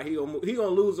telling you right now, he gonna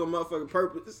lose on motherfucking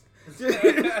purpose.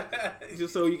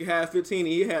 Just so you can have 15 and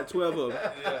he had 12 of them.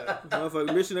 Yeah.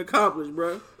 Motherfucking mission accomplished,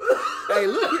 bro. Hey,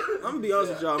 look, I'm gonna be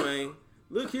honest with y'all, man.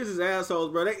 Little kids is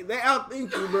assholes, bro. They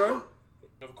outthink you, bro.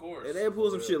 Of course. And they pull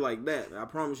some shit like that. I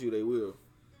promise you they will.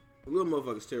 Little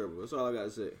motherfucker's terrible. That's all I gotta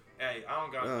say. Hey, I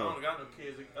don't got no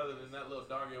kids other than that little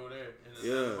doggy over there and the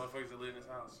motherfuckers that live in this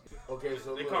house. Okay,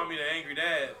 so they call me the angry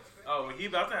dad. Oh, well, he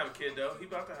about to have a kid though. He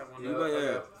about to have one.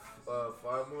 Yeah,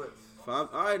 5 months. 5.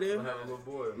 All right then. I have a little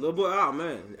boy. Little boy. Oh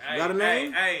man. Hey, got a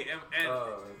name? Hey,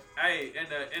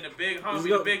 and the big homie,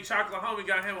 the big chocolate homie,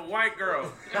 got him a white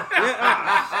girl.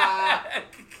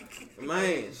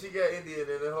 Man. She got Indian in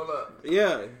it. Hold up.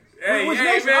 Yeah. Hey, man,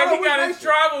 he got his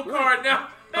tribal card now.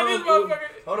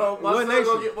 Hold on, my son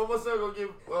gonna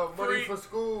get money Free. for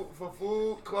school, for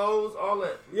food, clothes, all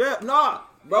that. Yeah, nah,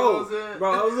 bro. You know what I'm saying?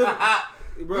 Bro, I was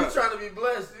in, bro. We trying to be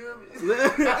blessed, you know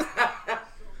what I mean?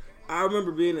 I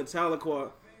remember being in Tahlequah.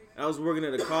 I was working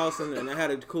at a call center, and I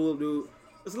had a cool dude.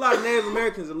 There's a lot of Native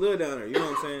Americans that live down there, you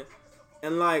know what I'm saying?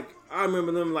 And, like, I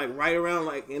remember them, like, right around,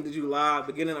 like, end of July,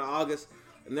 beginning of August,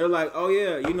 and they're like, oh,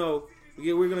 yeah, you know,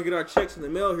 we're going to get our checks in the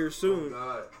mail here soon.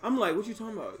 Oh, I'm like, what you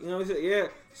talking about? You know what I'm saying? Yeah.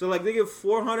 So, like, they give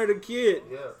 $400 a kid.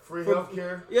 Yeah, free health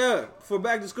care. Yeah, for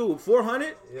back to school.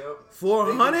 $400? Yep.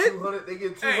 $400? They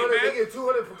get 200. Hey, they get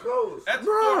 200 for clothes. That's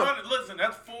Bruh. 400. Listen,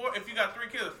 that's 4. If you got 3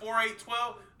 kids, 4, 8,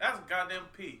 12. That's a goddamn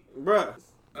P. Bruh.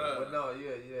 But no,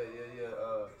 yeah.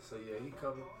 So yeah, he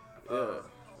coming.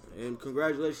 And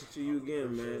congratulations to you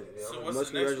again, man. So what's Much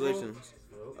the next congratulations.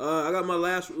 I got my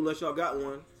last rule, unless y'all got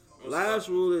one. Last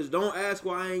rule is don't ask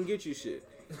why I ain't get you shit.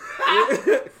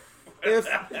 If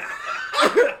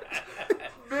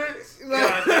Bitch,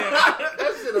 God damn.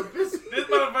 that shit a bitch. This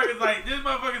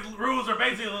motherfucker's rules are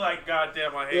basically like,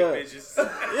 goddamn, I hate bitches.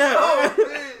 Yeah.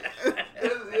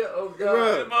 Oh god.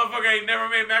 This motherfucker ain't never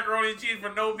made macaroni and cheese for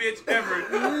no bitch ever.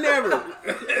 Never.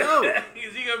 No.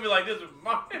 He gonna be like, this is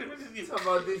mine. Talking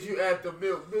about, did you add the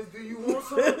milk? Bitch, do you want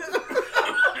some?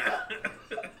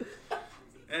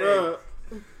 Hey. Bruh.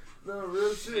 No,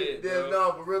 real shit. Yeah, bro.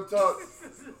 no, but real talk.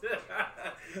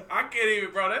 I can't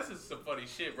even, bro. That's just some funny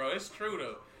shit, bro. It's true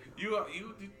though. You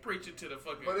preaching to the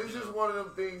fucking. But it's just one of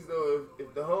them things though.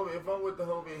 If I'm with the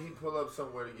homie and he pull up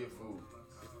somewhere to get food,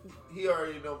 he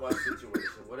already know my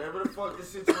situation. Whatever the fuck the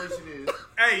situation is.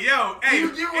 Hey, yo, hey.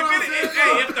 You get what I'm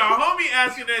saying? If the homie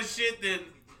asking that shit, then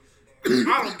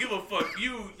I don't give a fuck.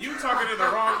 You talking to the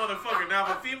wrong motherfucker. Now,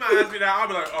 if a female asks me that, I'll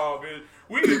be like, oh man,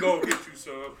 we can go get you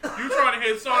some. You trying to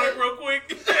hit Sonic real quick?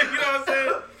 You know what I'm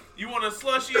saying? You want a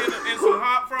slushie and some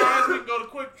hot fries? We can go to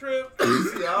Quick Trip.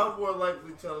 See, I'm more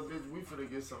likely to tell a bitch we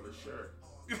finna get some to share.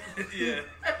 Yeah.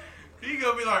 He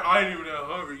gonna be like, I ain't even that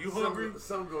hungry. You hungry?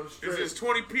 Some go straight. Is this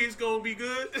 20 piece gonna be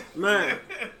good? Man.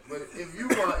 But if you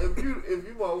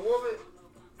my woman,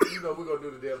 you know we gonna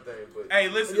do the damn thing. But Hey,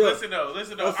 listen though. Outside-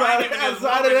 I ain't even this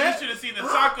outside of woman. that? You should have seen the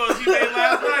tacos he made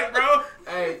last night,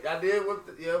 bro. hey, I did whip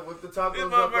the This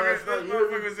tacos up last night.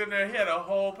 motherfucker was in there. He had a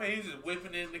whole page just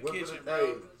whipping it in the kitchen, bro.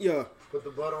 Hey, Yeah. put the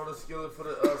butter on the skillet for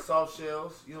the soft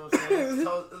shells. You know what I'm saying?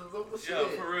 Yeah,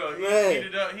 for real. He Man.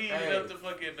 heated up the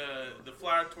fucking the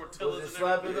flour tortillas Was it and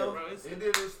slapping everything, though? bro. It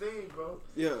did its thing, bro.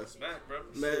 Yeah. Smack, bro.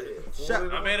 Man. Shit.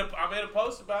 Shout- I made a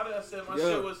post about it. I said my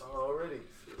shit was. Already.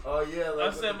 Oh yeah.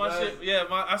 Like I said my shit. Yeah,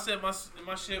 I said my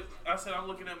shit. I said I'm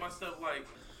looking at my stuff like.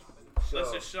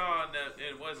 Listen, Sean,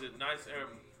 and was it nice?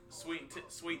 Sweet tender.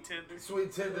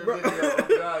 Sweet tender Bro. video. Oh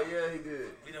god, yeah, he did.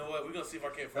 You know what? We're gonna see if I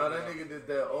can't No, find that it. nigga did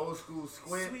that old school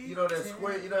squint. You know that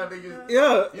squint. You know how niggas.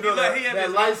 Yeah. You know He had that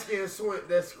this- light skin squint.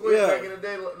 That squint Yeah. back in the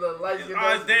day. The light His skin.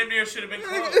 eyes damn near should have been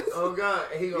closed. Oh god,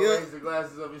 and he gonna Yeah. raise the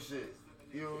glasses up and shit.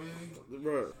 You know what I mean?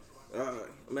 Bro.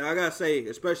 Man, I gotta say,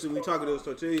 especially when we talking those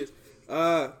tortillas,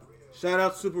 shout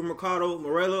out to Super Mercado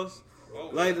Morelos. Oh,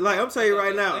 Like I'm telling you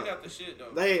right now, They got the shit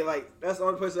though. they like that's the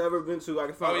only place I've ever been to. I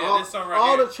can find Oh, yeah, all, this song right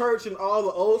all here. the church and all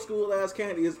the old school ass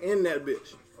candy is in that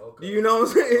bitch. Okay. Do you know what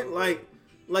I'm saying?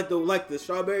 Like the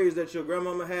strawberries that your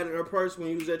grandmama had in her purse when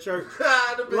you was at church. the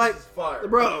bitch Like, is fire.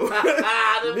 bro,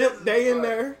 Them they in fire.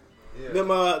 there.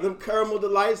 Yeah. Them caramel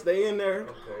delights, they in there.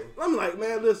 Okay. I'm like,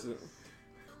 man, listen.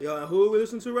 Yo, who are we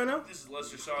listening to right now? This is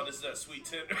Lester Shaw. This is that Sweet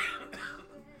Tender.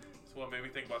 That's what made me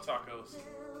think about tacos.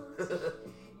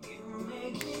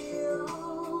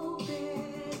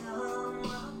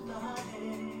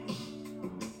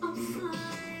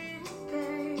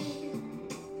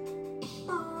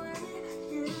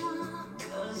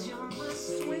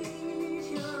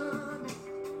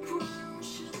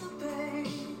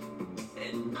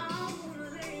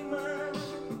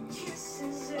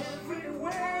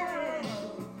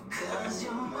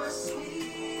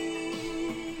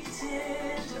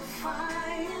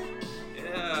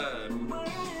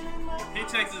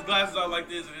 Takes his glasses off like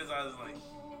this, and his eyes is like,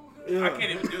 I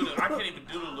can't even do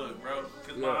the look, bro,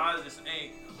 because my eyes just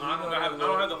ain't. I don't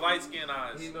have the light skin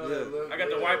eyes. I got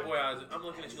the white boy eyes. I'm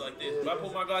looking at you like this. If I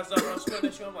pull my glasses up and I'm squinting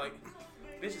at you, I'm like,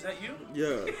 bitch, is that you?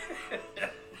 Yeah.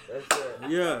 That's that.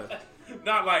 Yeah.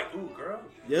 Not like, ooh, girl.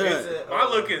 Yeah. My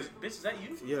look is, bitch, is that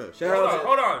you? Yeah.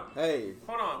 Hold on. Hey.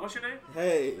 Hold on. What's your name?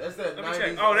 Hey. That's that. Let me 90s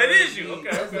check. Oh, that is you. R&B.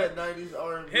 Okay. That's that 90s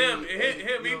R&B. Him.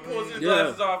 He pulls his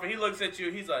glasses off and he looks at you.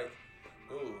 He's like,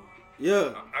 ooh.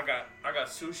 Yeah. I got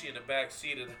sushi in the back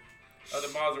seat of the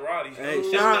Maserati. Hey,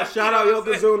 shout out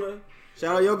Yokozuna.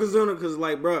 Shout out Yokozuna, cause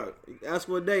like, bro, that's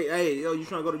what they. Hey, yo, you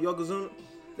trying to go to Yokozuna?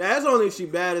 That's only if she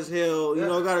bad as hell. You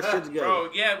know, got her shit together. Bro,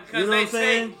 yeah, because you know they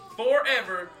take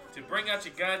forever to bring out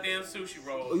your goddamn sushi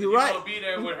rolls. You're right. You're gonna be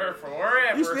there with her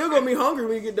forever. You still gonna be hungry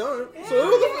when you get done.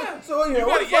 Yeah. So you know,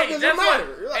 what the fuck does it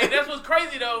matter? Hey, that's what's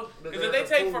crazy though, because if they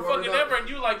take for fucking ever, and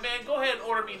you like, man, go ahead and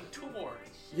order me 2 more.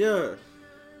 Yeah.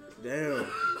 Damn.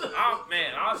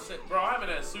 I'll say, bro, I haven't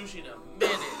had sushi in a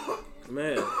minute.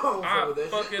 Man. I'll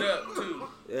fuck it up too.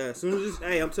 Yeah, as soon as this,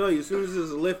 I'm telling you, as soon as this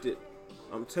is lifted,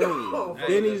 I'm telling you,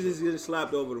 Denny's is getting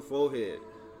slapped over the forehead.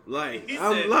 Like,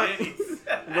 I'm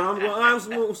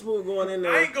smooth going in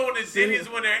there. I ain't going to Denny's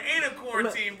when there ain't a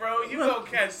quarantine, bro. You gonna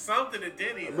catch something at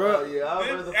Denny's, bro. Yeah,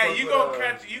 you gonna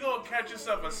catch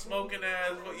yourself a smoking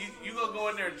ass. You gonna go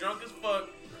in there drunk as fuck.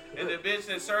 And the bitch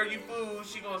that serve you food,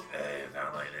 she goes, hey, it's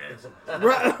not like this.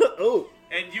 Right. Oh.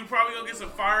 And you probably gonna get some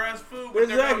fire ass food, but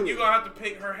you gonna have to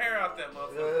pick her hair out that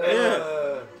motherfucker.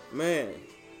 Yeah. Man.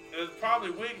 It's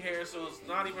probably wig hair, so it's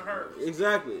not even hers.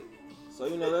 Exactly. So,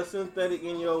 you know, that synthetic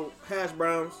in your hash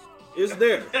browns, it's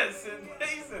there.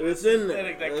 It's in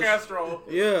there. That casserole.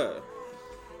 Yeah.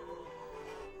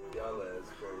 Y'all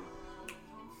ass crazy.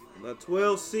 That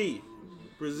 12C,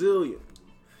 Brazilian.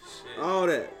 Shit. All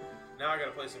that. Now I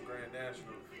gotta play some Grand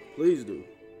National. Please do.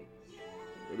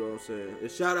 You know what I'm saying?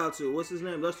 And shout out to, what's his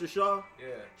name? Lester Shaw?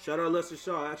 Yeah. Shout out Lester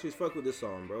Shaw. I actually fuck with this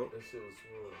song, bro. That shit was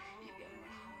smooth.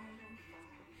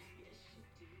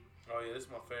 Oh yeah, this is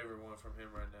my favorite one from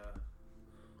him right now.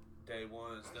 Day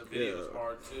Ones. That video was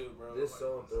hard too, bro. This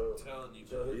song, bro. I'm telling you,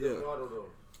 bro. Yeah.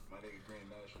 My nigga Grand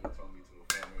National told me to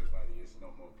inform everybody it's no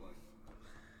more playing.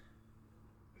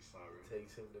 It's sorry.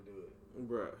 Takes him to do it.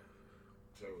 Bruh.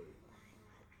 Joey.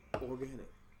 Organic.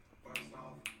 First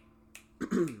off,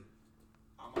 I'm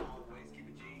always keep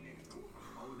a G, nigga.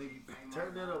 Only thing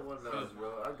Turn that up 1 notch,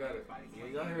 bro. I got it.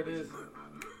 When y'all hear this,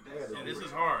 yeah, this is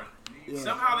hard. Yeah.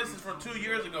 Somehow this is from 2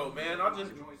 years ago, man.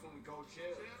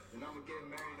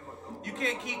 You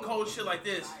can't keep cold shit like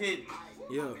this hidden.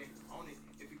 Yeah.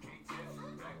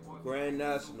 Grand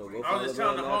National. I was just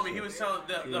telling the homie. He was telling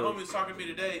the homie was talking to me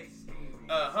today.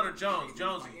 Hunter Jonesy.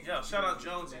 Yeah, shout out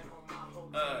Jonesy.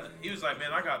 He was like,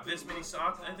 man, I got this many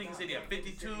songs. I think he said he had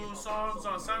 52 songs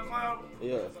on SoundCloud.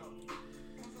 Yeah.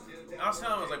 I was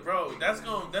telling him, I was like, bro, that's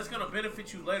gonna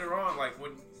benefit you later on. Like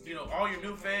when all your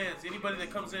new fans, anybody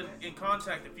that comes in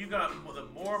contact, if you got the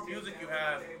more music you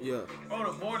have, the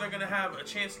more they're gonna have a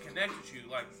chance to connect with you.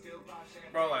 Like,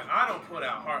 bro, like I don't put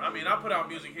out hard. I mean, I put out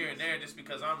music here and there just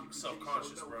because I'm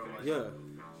self-conscious, bro. Like,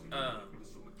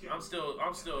 I'm still,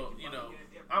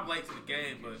 I'm late to the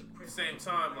game, but at the same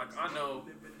time, like I know,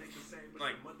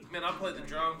 like man, I played the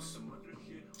drums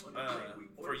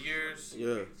for years.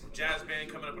 Yeah. Jazz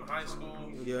band coming up in high school.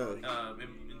 Yeah. In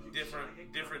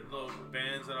different little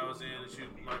bands that I was in, that you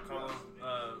might call them,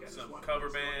 some cover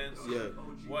bands. Yeah.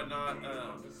 Whatnot.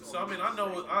 So I mean, I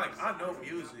know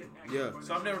music. Yeah.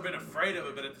 So I've never been afraid of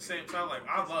it, but at the same time, like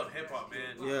I love hip hop,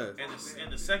 man. Yeah. And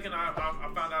the second I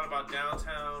found out about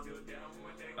downtown.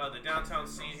 The downtown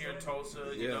scene here in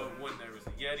Tulsa, you know, when there was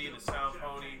the Yeti and the Sound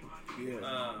Pony,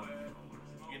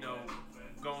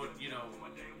 going,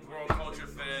 World Culture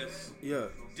Fest,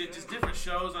 just different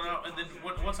shows, and then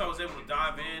once I was able to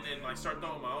dive in and like start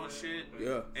throwing my own shit,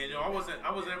 and I wasn't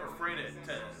ever afraid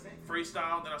to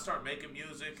freestyle. Then I started making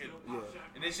music,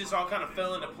 and it's just all kind of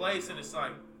fell into place, and it's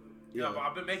like,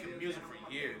 I've been making music for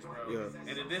years, bro,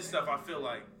 and in this stuff I feel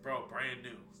like, bro, brand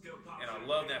new, and I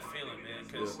love that feeling, man,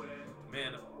 because.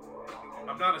 Man,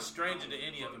 I'm not a stranger to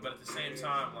any of it, but at the same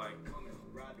time, like,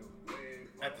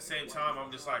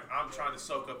 I'm just like, I'm trying to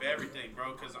soak up everything,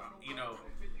 bro, because you know,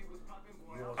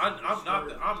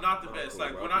 I'm not the best.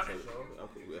 Like when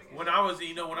I was,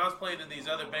 you know, when I was playing in these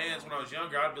other bands when I was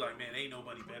younger, I'd be like, man, ain't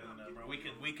nobody better than us, bro.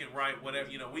 We can write whatever,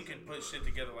 you know, we can put shit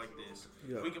together like this.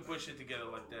 Yeah. We can put shit together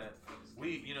like that.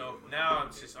 You know, now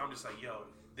I'm just like, yo,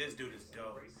 this dude is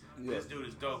dope. Yeah. This dude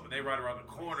is dope, and they right around the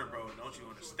corner, bro. Don't you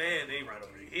understand? They right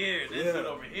over here. This dude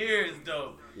over here is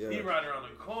dope. Yeah. He right around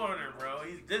the corner, bro.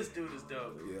 This dude is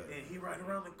dope. Yeah. And he right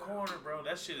around the corner, bro.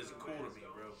 That shit is cool to me,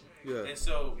 bro. Yeah. And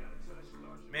so,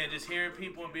 man, just hearing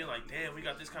people and being like, damn, we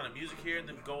got this kind of music here, and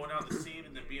then going out the scene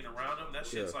and then being around them, that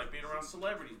shit's like being around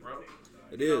celebrities, bro.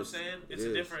 You know what I'm saying? It's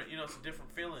a different, you know, it's a different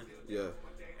feeling. Yeah.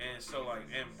 And so, like,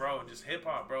 and bro, just hip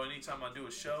hop, bro. Anytime I do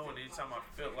a show and anytime I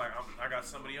feel like I got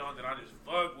somebody on that I just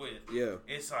fuck with,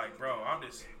 it's like, bro, I'm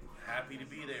just happy to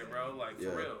be there, bro. Like,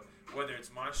 for real. Whether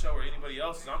it's my show or anybody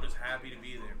else's, I'm just happy to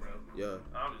be there, bro. Yeah.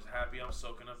 I'm just happy. I'm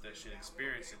soaking up that shit,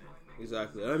 experiencing it.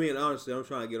 Exactly. I mean, honestly, I'm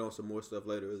trying to get on some more stuff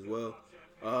later as well.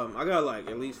 I got like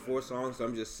at least 4 songs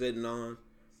I'm just sitting on,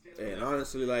 and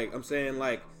honestly, like I'm saying,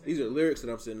 like these are lyrics that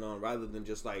I'm sitting on rather than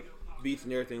just like beats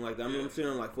and everything like that. I mean, I'm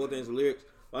sitting on like 4 things of lyrics.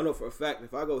 I know for a fact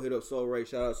if I go hit up Soul Ray,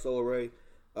 shout out Soul Ray,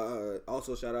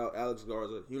 also shout out Alex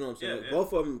Garza. You know what I'm saying? Yeah.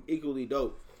 Both of them equally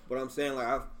dope. But I'm saying like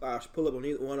I pull up on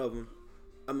either one of them,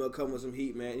 I'm gonna come with some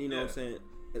heat, man. You know what I'm saying?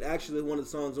 And actually, one of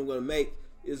the songs I'm gonna make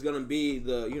is gonna be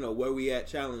the Where We At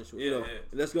challenge. You know,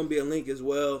 and that's gonna be a link as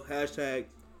well. Hashtag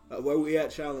Where We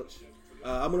At challenge.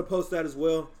 I'm gonna post that as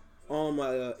well on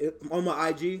my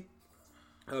IG.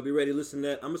 I'll be ready to listen to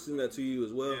that. I'm gonna send that to you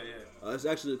as well. It's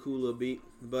actually a cool little beat.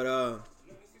 But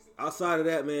outside of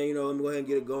that, man, I'm gonna go ahead and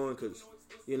get it going because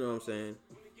you know what I'm saying.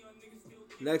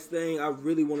 Next thing I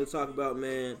really want to talk about,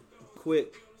 man,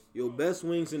 quick, your best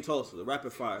wings in Tulsa, the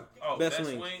rapid fire. Oh, best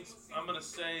wings. I'm gonna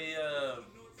say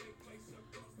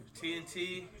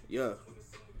TNT. Yeah.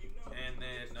 And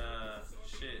then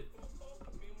shit.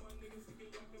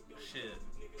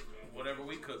 Whatever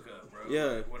we cook up, bro.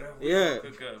 Yeah. Whatever we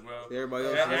cook up, bro. Everybody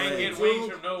else. I ain't getting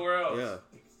wings from nowhere else. Yeah.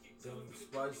 Them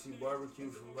spicy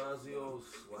barbecue from Mazio's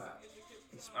slap.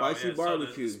 Spicy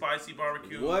barbecue. So spicy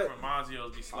barbecue from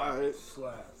Mazio's be slapping. Right.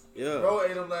 Slap. Yeah. Bro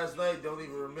ate them last night. Don't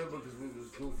even remember because we was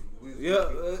goofy. Goofy. You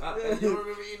don't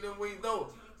remember eating them wings? No.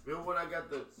 Remember when I got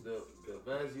the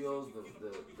Mazio's, the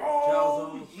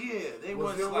calzones? Yeah, they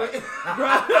was slapping.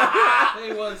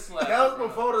 They was slapping. That was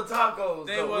before the tacos.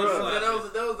 They was slapping. That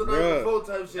was the night before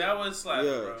type shit. That was slapping,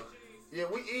 bro. Yeah,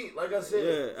 we eat, like I said.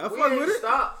 Yeah, I fuck with it.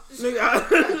 Stop. Nigga,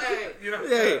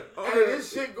 hey,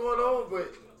 this shit going on,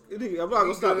 but I'm not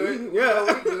gonna stop eating. Yeah,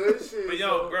 we good shit. But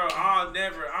yo, bro, I'll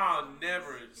never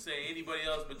say anybody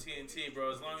else but TNT,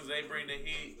 bro. As long as they bring the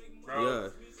heat, bro. Yeah.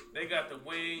 They got the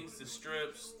wings, the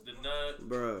strips, the nut,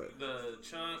 bro, the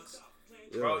chunks.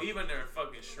 Yeah. Bro, even their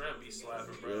fucking shrimp be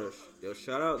slapping, bro. Yeah. Yo,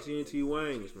 shout out TNT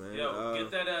Wings, man. Yo,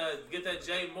 get that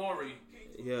J Maury.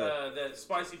 Yeah. That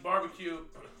spicy barbecue.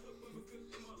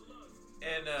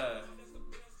 And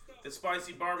the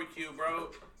spicy barbecue,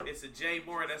 bro. It's a J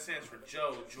Maury. That stands for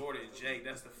Joe, Jordan, Jake.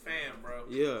 That's the fam, bro.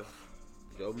 Yeah.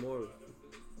 Joe Maury.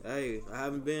 Hey, I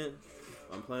haven't been.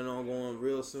 I'm planning on going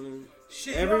real soon.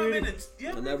 Shit, you haven't been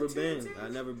I never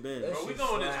been. Bro, we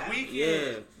going this weekend.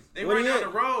 Yeah. They right down the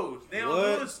road. They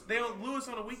on Lewis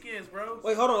on the weekends, bro.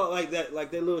 Wait, hold on, like that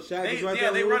little shack is right there.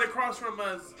 Yeah, they run across from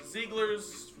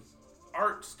Ziegler's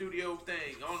art studio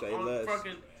thing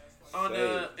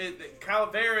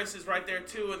Calaveras is right there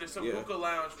too, and there's some hookah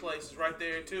lounge places right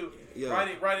there too. Yeah.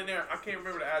 Right in there. I can't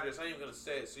remember the address. I ain't even gonna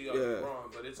say it, so y'all get wrong,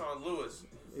 but it's on Lewis.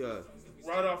 Yeah.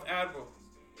 Right off Admiral.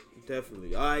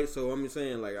 Definitely. All right, so I'm just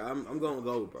saying, like, I'm gonna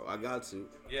go, bro. I got to.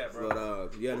 Yeah, bro. But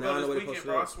now I know what it's supposed to.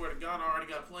 Bro, I swear to God, I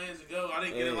already got plans to go. I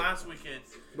didn't get it last weekend.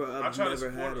 Bro, I've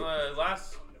never had it.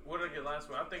 What did I get last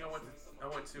week? I think I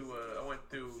went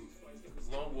to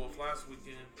Lone Wolf last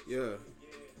weekend. Yeah.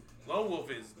 Lone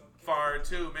Wolf is fire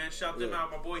too, man. Shout them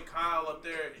out, my boy Kyle up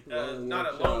there.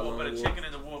 Not a Lone Wolf, but a Chicken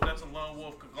in the Wolf. That's a Lone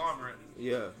Wolf conglomerate.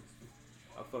 Yeah.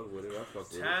 I fuck with it.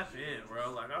 Tap in,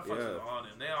 bro. Like, I fuck with all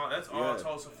them. That's all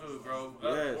Tulsa food, bro.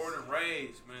 Born and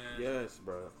raised, man. Yes,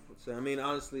 bro. So, I mean,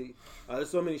 honestly, there's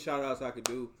so many shout outs I could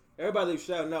do. Everybody that's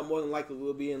shouting out more than likely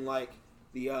will be in, like,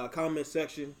 the comment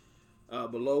section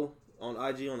below on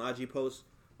IG posts,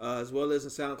 as well as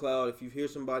in SoundCloud. If you hear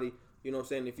somebody, you know what I'm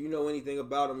saying, if you know anything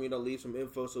about them, leave some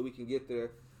info so we can get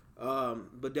there.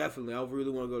 But definitely, I really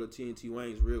want to go to TNT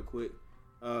Wings real quick.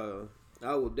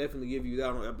 I will definitely give you that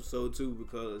on episode 2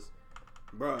 because,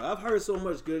 bro, I've heard so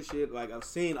much good shit. Like, I've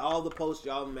seen all the posts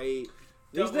y'all made.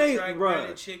 These things,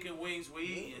 bro. Chicken wings we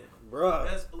eating. Bruh.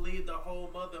 Best believe the whole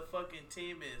motherfucking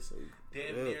team is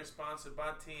damn near sponsored by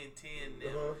TNT and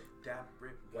them. Dap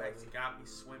Rip Wax got me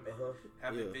swimming.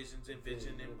 Having visions and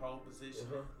vision in pole position.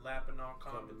 Lapping on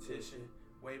competition.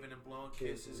 Waving and blowing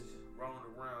kisses. Rolling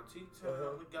around.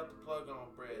 T-time. We got the plug on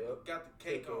bread. Got the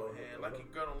cake on hand. Like your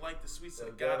girl don't like the sweets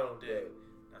that got on deck.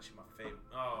 Now she my favorite.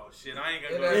 Oh shit, I ain't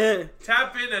gonna go.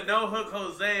 Tap into No Hook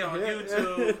Jose on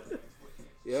YouTube.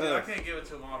 Yeah, shit, I can't give it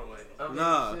to him all the way. I mean,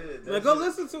 nah, man, go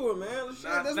listen to her, man.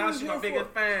 Shit, now she my biggest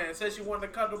fan. Said she wanted to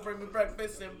come to bring me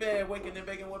breakfast in bed, waking and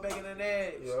baking with bacon and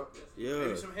eggs. Yeah.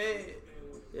 Maybe some head.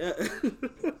 Yeah.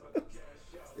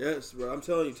 Yes, bro. I'm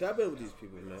telling you, tap in with these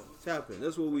people, man. Tap in.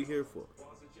 That's what we here for.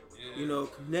 Yeah. You know,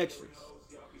 connections.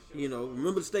 You know,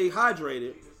 remember to stay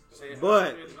hydrated,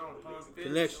 But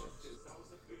connections.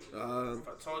 If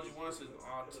I told you once,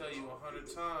 I'll tell you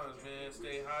 100 times, man.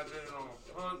 Stay hydrated on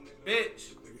punk,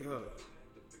 bitch.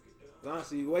 Yeah.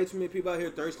 Honestly, way too many people out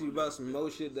here thirsty about some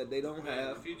more shit that they don't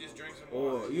have. If you just drink some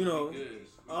or, water, you know, good.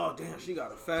 Oh, damn, she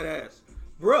got a fat ass.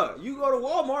 Bruh, you go to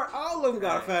Walmart, all of them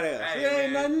got a fat ass. Hey, it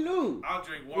ain't man, nothing new. I'll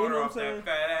drink water know off that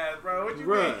fat ass, bro. What you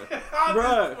Bruh. mean?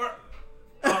 Bruh.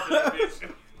 Off that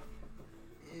bitch.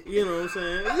 You know what I'm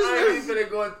saying? I ain't even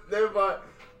go. Never mind.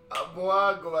 Boy,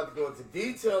 I go out to go into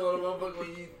detail on the motherfucker when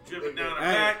you dripping down the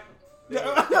back.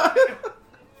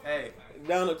 Hey.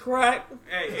 Down the crack.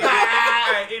 Hey,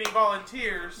 any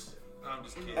volunteers? No, I'm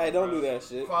just kidding. Hey, don't do that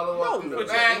shit. Follow up.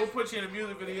 We'll put you in a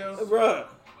music video. Bruh.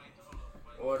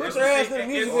 Or put your ass in a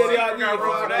music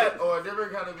video. Or a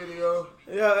different kind of video.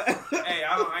 Yeah. Hey,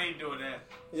 I ain't doing that.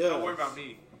 Yeah. Don't worry about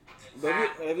me. But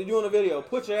if you're doing a video,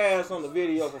 put your ass on the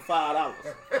video for $5.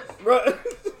 Bruh.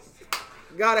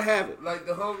 Gotta have it. Like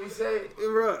the homie say,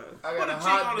 bruh. I got a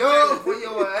hot dog for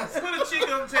your ass. Put a cheek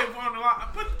on the table on the line.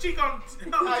 Put the cheek on the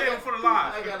table for the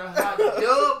line. I got a hot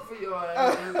dog for your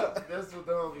ass. That's what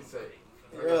the homie say.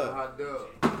 I got a hot dog.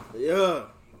 Yeah.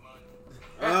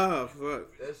 Ah,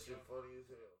 fuck. That shit funny as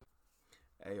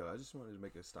hell. Hey, yo, I just wanted to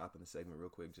make a stop in the segment real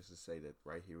quick just to say that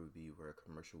right here would be where a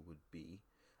commercial would be.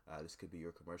 This could be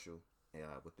your commercial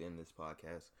within this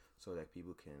podcast so that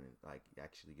people can like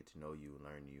actually get to know you and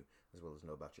learn you as well as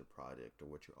know about your product or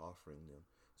what you're offering them.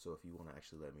 So if you want to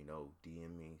actually let me know,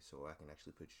 DM me so I can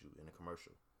actually put you in a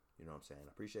commercial. You know what I'm saying?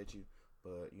 I appreciate you,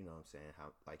 but you know what I'm saying?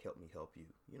 Help me help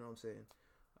you. You know what I'm saying?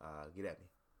 Get at me.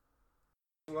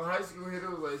 When high school hit, it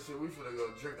was like, shit, we finna go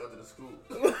drink under the school.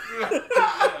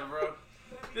 Yeah, bro.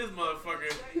 This motherfucker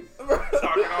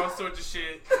talking all sorts of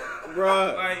shit.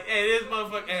 Bro. Like, this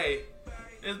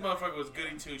motherfucker was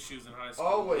goody two shoes in high school.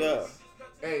 Always. Yeah.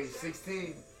 Hey,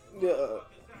 16. Yeah.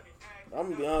 I'm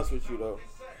gonna be honest with you though.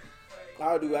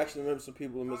 I do actually remember some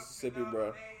people in Mississippi,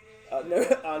 bro.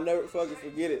 I'll never fucking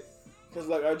forget it. Cause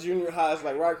like our junior high is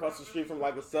like right across the street from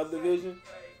like a subdivision.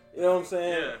 You know what I'm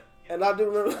saying? Yeah. And I do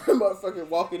remember motherfucking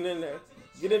walking in there,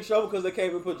 get in trouble because they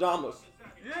came in pajamas.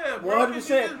 Yeah, bro.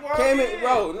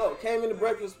 100% came into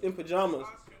breakfast in pajamas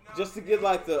just to get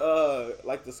like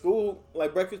the school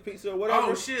like breakfast pizza or whatever.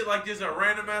 Oh shit! Like just a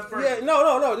random ass person. Yeah,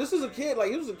 no. This is a kid.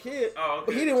 Like he was a kid,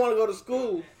 but he didn't want to go to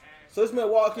school, so this man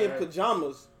walked in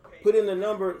pajamas, put in the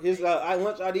number, his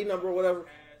lunch ID number or whatever.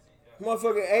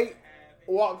 Motherfucker ate,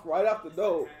 walked right out the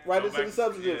door, right into the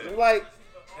substitute. Yeah. Like,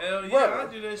 hell yeah, bro,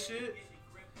 I do that shit.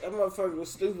 That motherfucker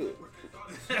was stupid.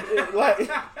 Like, it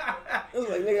was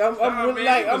like, nigga,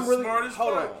 I'm really,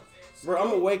 hold on. Bro, I'm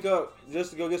gonna wake up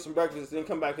just to go get some breakfast, then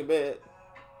come back to bed.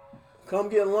 Come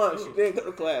get lunch, then go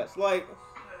to class. Like,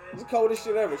 it's the coldest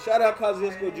shit ever. Shout out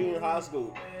Kosciuszko Junior High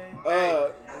School.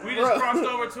 We just crossed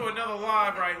over to another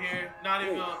live right here. Not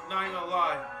even gonna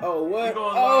lie. Oh, what?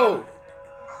 Oh.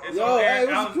 It's yo, on hey,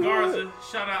 Alex Garza.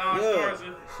 Shout out Alex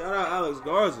Garza. Shout out Alex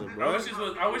Garza, bro. I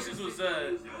wish this was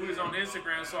we was on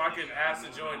Instagram so I could ask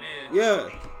to join in. Yeah.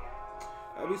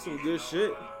 That'd be some good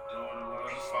shit.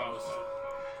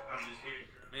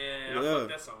 Man, I fucked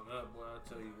that song up, boy. I'll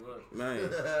tell you what. Man,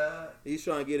 he's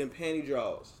trying to get in panty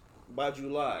draws by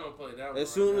July. I'm gonna play that one as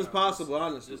soon as possible,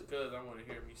 honestly. Just because I want to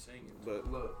hear me singing.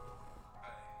 But look.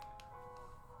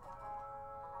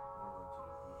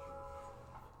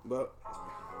 But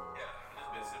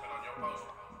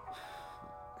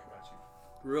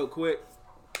real quick,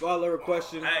 follow a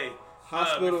question. Hey,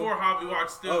 hospital. Before Javi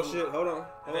walks through. Oh shit! Hold on.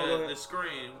 The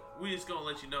screen. We just gonna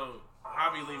let you know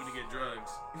Javi leaving to get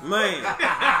drugs. Man.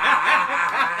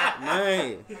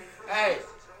 Man. Hey.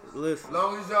 Listen. As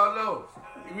long as y'all know.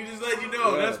 We just let you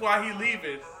know. Yeah. That's why he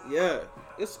leaving. Yeah.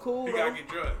 It's cool. He gotta get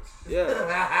drugs.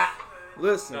 Yeah.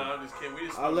 Listen. No, I'm just kidding. We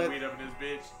just smoke weed up in this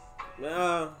bitch.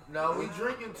 No, we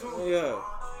drinking too. Yeah.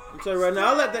 I'm telling you right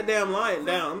now, I let that damn lion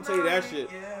down. I'm gonna tell you that shit.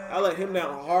 I let him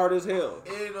down hard as hell.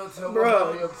 It ain't no tell what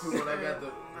I'm up to when I got the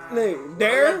Nigga,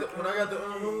 Dare? When I got the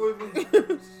room with me,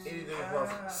 anything is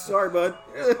possible. Sorry, bud.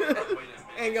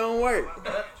 Ain't gonna work.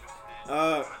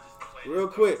 Real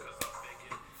quick.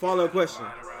 Follow-up question.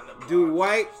 Do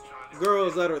white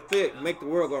girls that are thick make the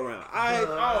world go around?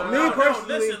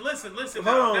 Listen.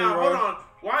 Hold on.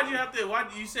 Why'd you have to? Why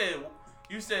you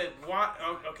said why?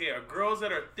 Okay, are girls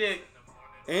that are thick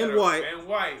and white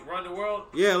run the world?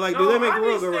 Yeah, like do they make the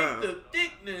world go think around? The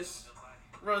thickness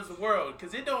runs the world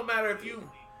because it don't matter if you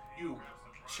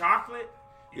chocolate,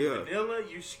 you vanilla,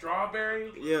 you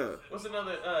strawberry. Yeah. What's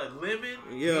another? Lemon.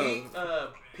 Yeah.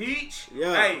 Peach.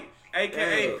 Yeah. Hey.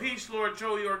 AKA Peach Lord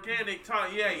Joey Organic talk.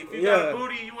 Yeah, if you got a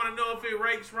booty, you want to know if it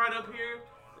ranks right up here.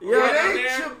 Yeah,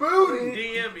 it's your booty.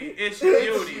 DM me. It's your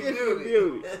beauty. It's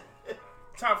beauty.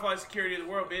 Top flight security of the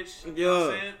world, bitch. You Yeah. know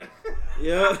what I'm saying?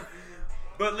 Yeah.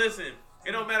 But listen,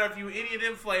 it don't matter if you any of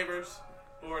them flavors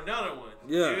or another one.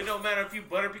 Yeah. It don't matter if you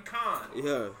butter pecan.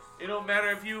 Yeah. It don't matter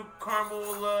if you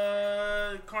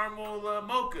caramel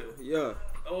mocha. Yeah.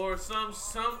 Or something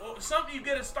you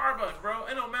get at Starbucks, bro.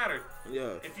 It don't matter.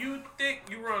 Yeah. If you think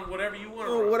you run whatever you want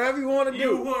to Well, run. whatever you want to You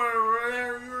do. want to run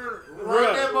whatever you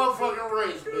Run that motherfucking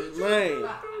race, bitch. Man.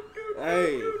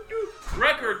 Hey.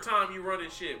 Record time you running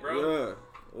shit, bro. Yeah.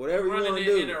 Whatever you Running want it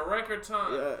to in do. a record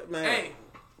time. Yeah, man. Hey,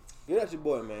 Get at your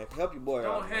boy, man. Help your boy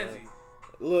don't out, man. hesitate.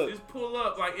 Look. Just pull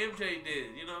up like MJ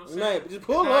did. You know what I'm saying? Man, just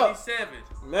pull up. 97.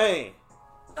 Man.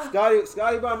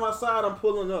 Scotty by my side, I'm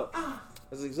pulling up.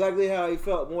 That's exactly how he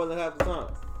felt more than half the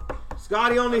time.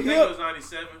 Scotty on the I think it hip. was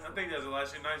 97. I think that was the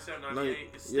last year. 97, 98.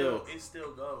 It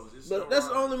still goes. It's But that's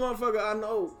the only motherfucker I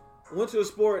know. Went to the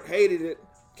sport, hated it,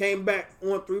 came back,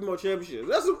 won 3 more championships.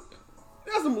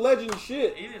 That's some legend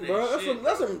shit, He didn't bro. shit,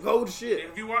 That's some gold shit.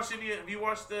 Have you watched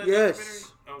the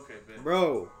Yes. documentary? Okay, man.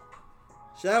 Bro.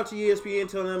 Shout out to ESPN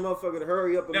telling that motherfucker to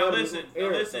hurry up and Now let him listen.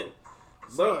 air it, So,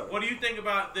 though. what do you think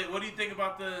about the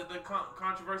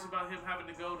controversy about him having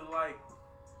to go to like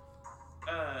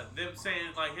them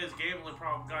saying like his gambling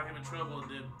problem got him in trouble,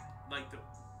 and then like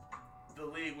the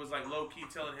league was like low key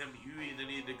telling him you either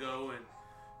need to go and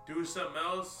do something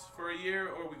else for a year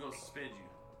or we gonna suspend you.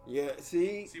 Yeah,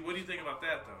 see, what do you think about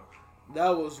that though? that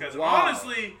was Because wild.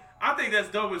 honestly, I think that's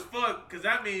dope as fuck. Because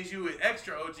that means you an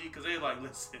extra OG. Because they like,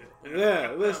 listen,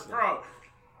 Yeah, listen.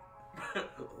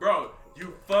 bro,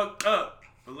 you fucked up.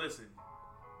 But listen,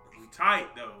 we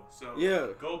tight though. So Yeah.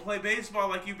 go play baseball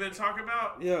like you've been talking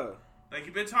about. Yeah. Like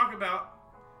you've been talking about.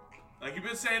 Like you've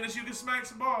been saying that you can smack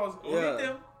some balls. Go Yeah. get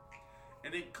them,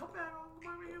 and then come back on.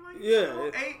 Like, Yeah.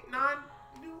 8, 9,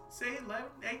 say 11,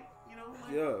 8.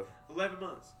 Like Yeah. 11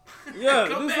 months. Yeah,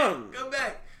 come do back, something. Come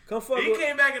back. Come fuck He with.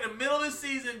 came back in the middle of the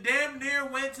season, damn near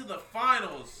went to the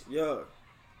finals. Yeah.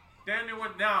 Damn near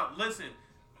went. Now, listen,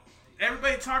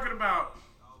 everybody talking about.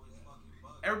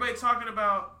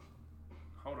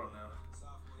 Hold on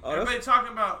now. Everybody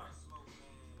talking about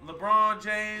LeBron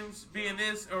James being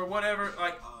this or whatever.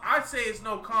 Like, I'd say it's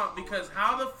no comp because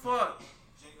how the fuck.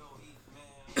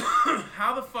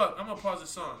 I'm gonna pause the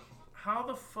song. How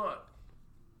the fuck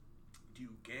do you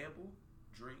gamble,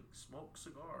 drink, smoke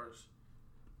cigars,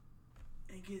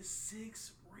 and get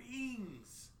 6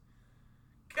 rings?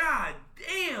 God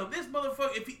damn, this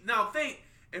motherfucker.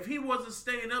 If he wasn't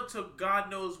staying up till God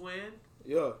knows when.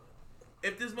 Yeah.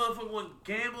 If this motherfucker wasn't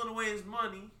gambling away his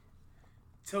money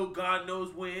till God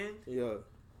knows when. Yeah.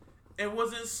 And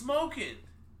wasn't smoking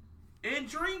and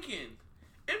drinking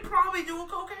and probably doing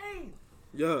cocaine.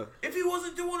 Yeah. If he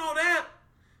wasn't doing all that,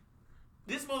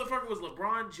 this motherfucker was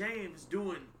LeBron James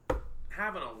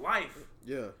having a life.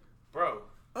 Yeah. Bro.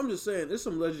 I'm just saying, there's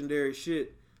some legendary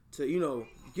shit to,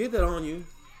 get that on you.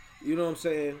 You know what I'm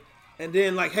saying? And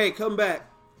then, like, hey, come back.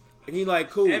 And he like,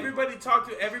 cool. Everybody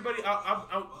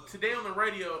today on the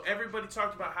radio, everybody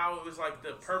talked about how it was like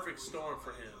the perfect storm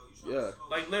for him. Yeah.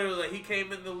 Like, literally, he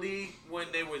came in the league when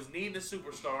they was needing a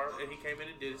superstar, and he came in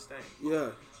and did his thing. Yeah.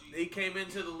 He came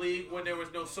into the league when there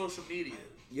was no social media.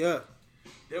 Yeah.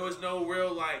 There was no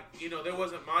real, there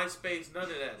wasn't MySpace, none of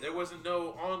that. There wasn't no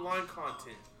online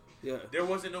content. Yeah. There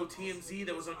wasn't no TMZ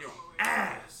that was on your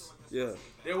ass. Yeah.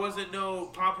 There wasn't no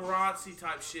paparazzi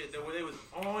type shit that they was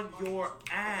on your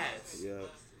ass. Yeah.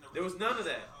 There was none of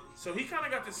that. So he kind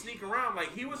of got to sneak around.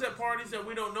 Like, he was at parties that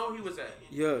we don't know he was at.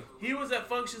 Yeah. He was at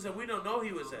functions that we don't know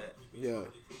he was at. Yeah.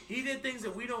 He did things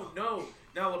that we don't know.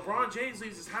 Now, LeBron James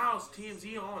leaves his house,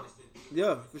 TMZ on it.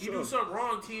 Yeah, for He sure. do something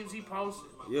wrong, TMZ posted.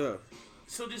 Yeah.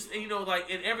 So just, and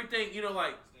everything,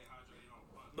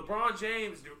 LeBron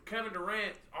James, Kevin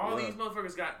Durant, all these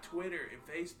motherfuckers got Twitter and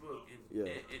Facebook and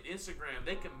Instagram.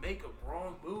 They can make a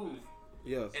wrong move.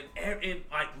 Yeah. And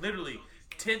literally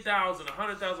 10,000,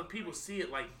 100,000 people see it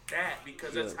like that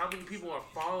because that's how many people are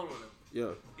following them.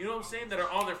 Yeah. You know what I'm saying? That are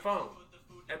on their phone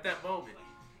at that moment.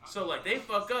 So like they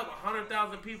fuck up,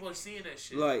 100,000 people are seeing that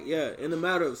shit. Like in a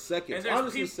matter of seconds. And there's,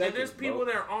 Honestly, seconds, there's people bro.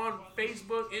 that are on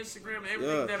Facebook, Instagram,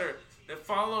 everything that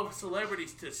follow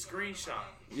celebrities to screenshot.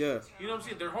 Yeah. You know what I'm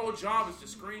saying? Their whole job is to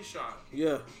screenshot.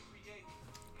 Yeah.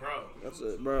 Bro. That's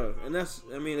it, bro. And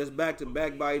it's back to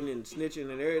backbiting and snitching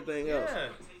and everything else. Yeah.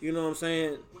 You know what I'm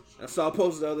saying? I saw a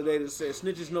post the other day that said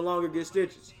snitches no longer get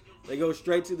stitches. They go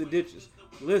straight to the ditches.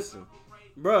 Listen,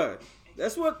 bro.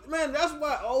 That's why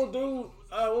old dude,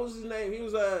 what was his name? He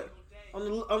was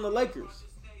on the Lakers.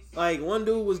 Like one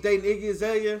dude was dating Iggy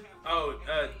Azalea. Oh,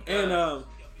 and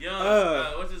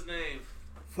what's his name?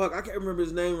 Fuck, I can't remember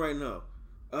his name right now.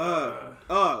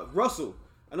 Russell.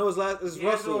 I know his last is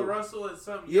Russell. Russell and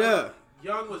something. Yeah.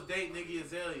 Young was dating Iggy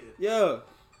Azalea. Yeah.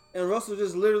 And Russell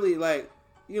just literally like,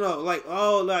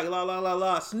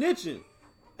 la snitching.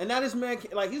 And now this man,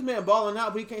 like, his man balling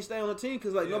out, but he can't stay on the team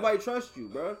because, like, nobody trusts you,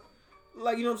 bro.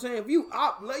 Like, you know what I'm saying? If you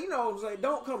opt, like, you know what I'm saying?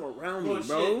 Don't come around me,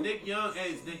 bro. Shit, Nick Young.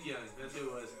 Hey, it's Nick Young. That's who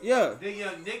it was. Yeah.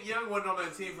 Nick Young wasn't on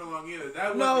that team for long either.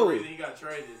 That wasn't the reason he got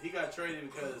traded. He got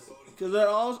traded because of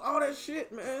all that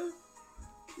shit, man.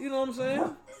 You know what I'm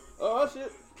saying? Oh,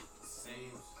 shit.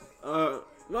 Same. You know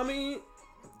what I mean?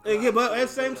 And, yeah, but at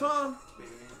the same time,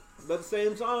 that's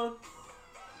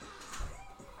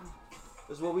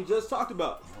what we just talked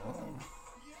about.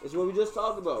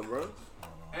 Bro.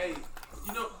 Hey,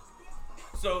 you know,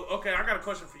 so, okay, I got a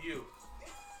question for you.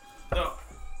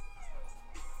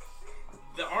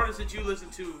 The artist that you listen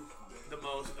to the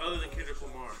most, other than Kendrick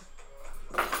Lamar.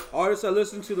 Artists I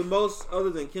listen to the most, other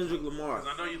than Kendrick Lamar. 'Cause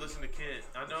I know you listen to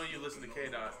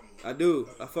K-Dot. I do.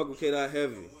 I fuck with K-Dot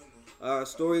heavy.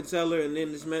 Storyteller, and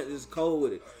then this man is cold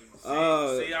with it. See,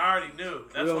 I already knew.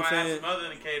 That's you know why I asked saying? him other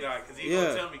than K-Dot, because he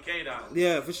gonna tell me K-Dot.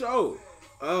 Yeah, for sure.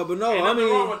 But no, Ain't nothing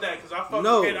wrong with that, because I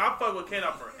fuck with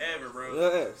K-Dot forever, bro.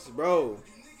 Yes, bro.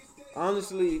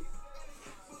 Honestly,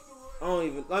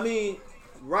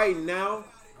 right now,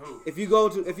 if you go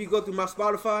through my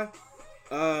Spotify,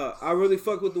 I really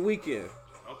fuck with The Weeknd.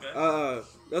 Okay.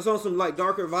 That's on some like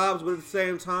darker vibes, but at the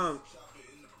same time,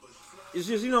 it's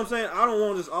just, you know what I'm saying, I don't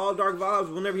want just all dark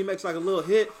vibes. Whenever he makes like a little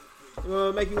hit,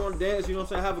 make you want to dance, you know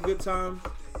what I'm saying, have a good time.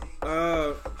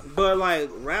 But like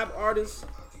rap artists,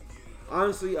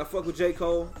 honestly, I fuck with J.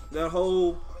 Cole. That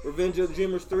whole Revenge of the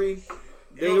Dreamers 3.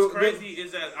 What's crazy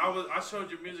is that I showed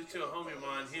your music to a homie of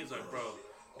mine. He was like, bro,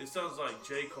 it sounds like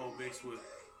J. Cole mixed with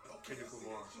Kendrick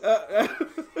Lamar.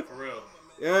 For real.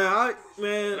 Yeah,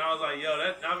 And I was like, yo,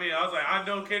 I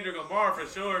know Kendrick Lamar for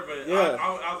sure, but yeah. I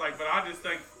was like, but I just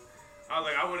think, I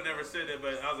would have never said that,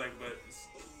 but I was like, but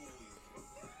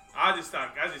I just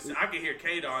thought, I could hear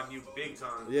Kate on you big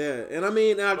time. Yeah, and I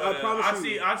promise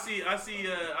you. I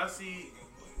see,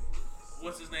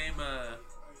 what's his name?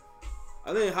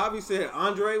 I think Javi said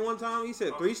Andre one time. He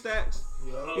said 3 stacks.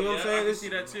 You know what I'm saying? I can see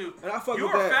that too. And I fuck you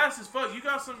with are that. fast as fuck. You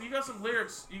got some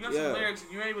lyrics. You got some lyrics,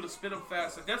 and you're able to spit them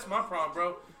fast. Like, that's my problem,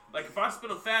 bro. Like, if I spit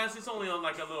them fast, it's only on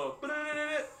like a little.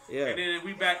 Yeah. And then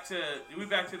we back to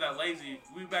that lazy.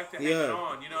 We back to hanging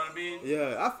on. You know what I mean?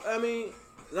 Yeah. I mean,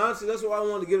 honestly, that's why I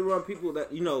wanted to get around people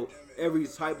that, you know, every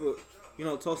type of, you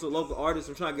know, Tulsa local artists.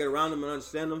 I'm trying to get around them and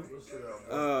understand them.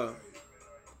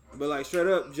 But like straight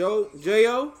up,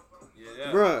 J.O.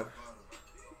 Yeah. Bruh.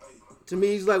 To me,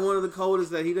 he's like one of the coldest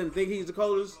that he doesn't think he's the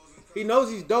coldest. He knows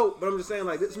he's dope, but I'm just saying,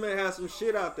 like, this man has some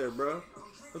shit out there, bro.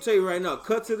 I'll tell you right now,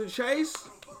 Cut to the Chase.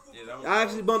 Yeah, I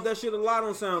actually bumped that shit a lot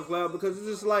on SoundCloud because it's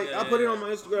just like, I put it on my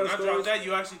Instagram stories. stories. I dropped that,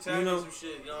 you actually tagged me some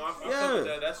shit. You know, I fuck with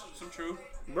that. That's some truth.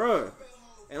 Bruh.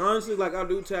 And honestly, like, I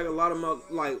do tag a lot of my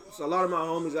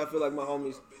homies. I feel like my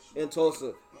homies in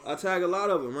Tulsa. I tag a lot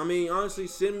of them. I mean, honestly,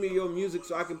 send me your music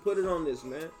so I can put it on this,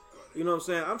 man. You know what I'm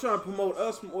saying? I'm trying to promote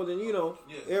us more than, you know,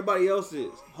 everybody else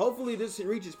is. Hopefully this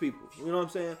reaches people. You know what I'm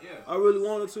saying? Yeah. I really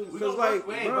wanted to. Because, like,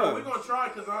 we're going to try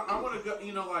because I want to go,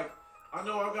 you know, like, I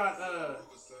know I got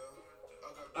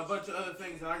a bunch of other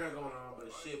things that I got going on,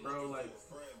 but shit, bro, like,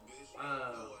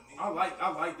 I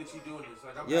like that you're doing this.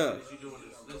 Like, I'm happy that you're doing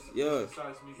this. This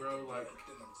excites me, bro. Like,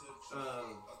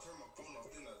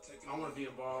 I want to be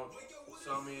involved.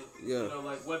 So, I mean, you know,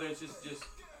 like, whether it's just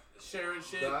sharing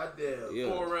shit, or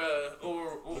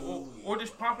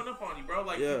just popping up on you, bro.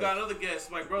 Like, you got other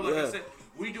guests, like, bro. Like I said,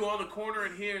 we do on the corner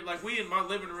in here. Like, we in my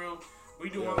living room, we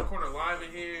do on the corner live in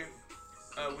here.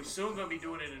 We soon gonna be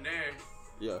doing it in there.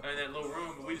 Yeah. In that little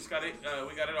room, but we just got it.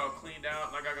 We got it all cleaned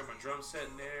out. Like, I got my drum set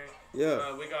in there.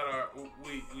 Yeah. We got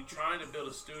we trying to build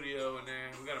a studio in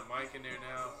there. We got a mic in there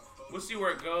now. We'll see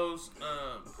where it goes.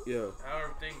 How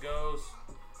everything goes.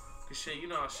 Cause shit, you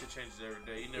know how shit changes every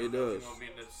day. You never know if you're gonna be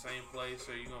in the same place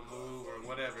or you're gonna move or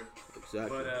whatever.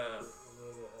 Exactly. But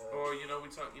Or we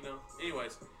talk.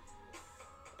 Anyways.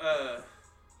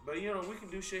 But we can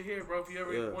do shit here, bro. If you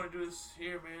ever want to do this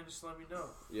here, man, just let me know.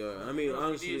 Yeah, I mean,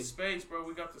 honestly, if you need space, bro.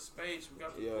 We got the space. We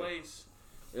got the place.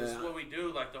 Yeah. This is what we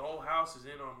do. Like the whole house is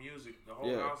in on music. The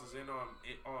whole house is in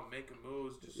on making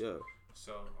moves.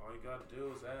 So all you gotta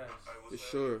do is ask. For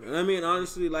sure. And I mean,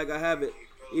 honestly, like I have it,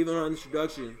 even on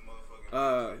introduction,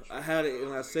 I had it,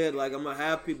 and I said like I'm gonna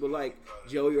have people like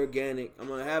Joey Organic. I'm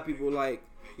gonna have people like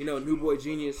New Boy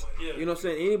Genius. Yeah. You know what I'm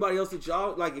saying? Anybody else that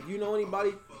y'all like, if you know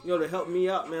anybody, to help me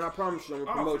out, man, I promise you, I'm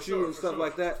gonna promote you and stuff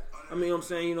like that. I mean, I'm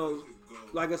saying,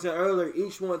 like I said earlier,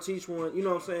 each one teach one. You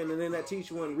know what I'm saying? And then that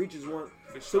teach one reaches one,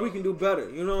 so we can do better.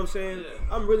 You know what I'm saying?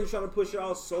 Yeah. I'm really trying to push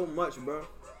y'all so much, bro.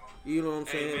 You know what I'm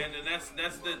saying? Man, and that's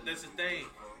the thing.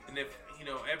 And if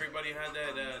everybody had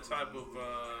that type of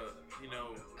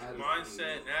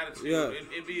mindset and attitude,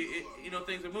 it'd be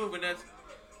things are moving.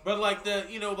 But like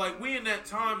like we in that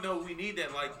time though, we need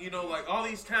that. Like like all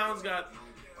these towns got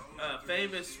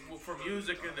famous for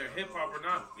music and their hip hop or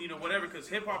not, whatever, because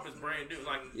hip hop is brand new.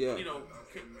 Like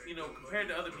compared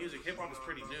to other music, hip hop is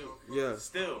pretty new. Yeah.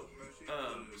 Still.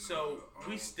 So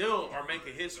we still are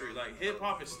making history. Like hip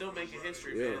hop is still making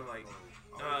history, man.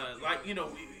 Like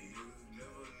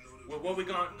with what we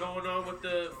got going on with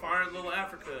the Fire in Little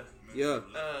Africa. Yeah.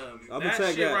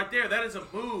 That shit right there, that is a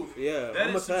move. Yeah.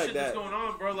 That is some shit that's going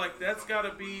on, bro. Like that's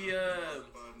gotta be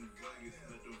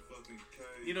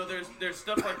there's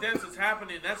stuff like that that's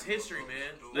happening. That's history,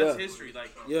 man. That's history.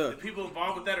 Like the people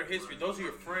involved with that are history. Those are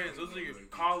your friends. Those are your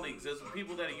colleagues. Those are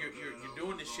people that you're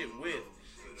doing this shit with.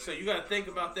 So you gotta think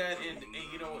about that and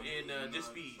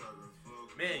just be,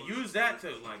 man, use that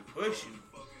to like push you.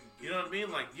 You know what I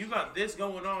mean? Like you got this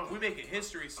going on. We making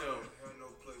history, so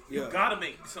you gotta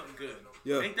make something good.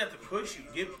 Make that to push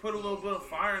you. Put a little bit of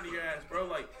fire into your ass, bro.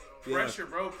 Like pressure,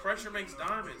 bro. Pressure makes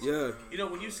diamonds. Yeah.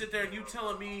 When you sit there and you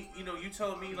telling me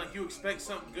like you expect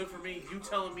something good from me, you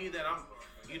telling me that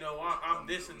I'm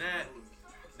this and that.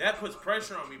 That puts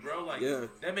pressure on me, bro. Like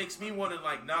that makes me want to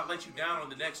like not let you down on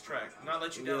the next track, not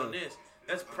let you down on this.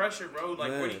 That's pressure, bro.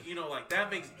 Like where like that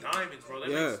makes diamonds, bro. That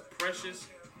makes precious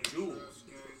jewels.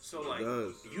 So like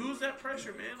use that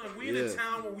pressure, man. Like we in a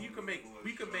town where we can make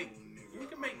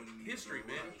history,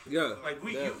 man. Yeah. Like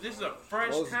this is a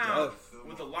fresh town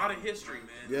with a lot of history,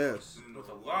 man. Yes. With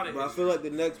a lot of history. But I feel like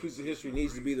the next piece of history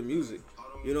needs to be the music.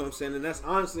 You know what I'm saying? And that's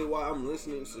honestly why I'm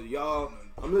listening to y'all.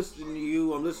 I'm listening to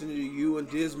you. I'm listening to you and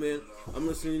Disman. I'm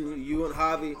listening to you and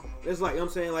Javi. It's like, I'm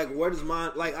saying, like, where does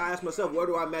mine, like, I ask myself, where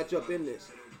do I match up in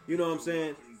this? You know what I'm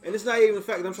saying? And it's not even the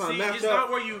fact that I'm trying to match up. It's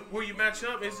not where you match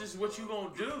up. It's just what you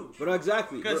gonna do. But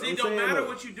exactly. Because it don't matter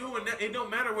what you do. It don't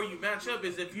matter where you match up.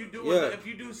 Is if you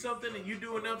do something and you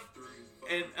do enough,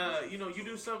 and you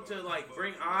do something to like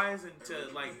bring eyes and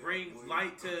to like bring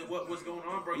light to what's going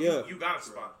on, bro. You got a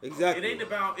spot. Exactly. It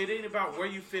ain't about where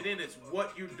you fit in. It's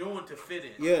what you're doing to fit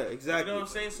in. Yeah, exactly. You know what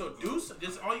I'm saying? So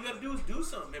just all you gotta do is do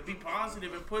something and be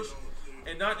positive and push,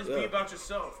 and not just be about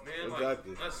yourself, man.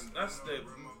 Exactly. Like that's the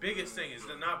biggest thing is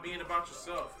not being about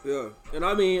yourself. Yeah, and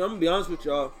I mean, I'm gonna be honest with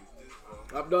y'all.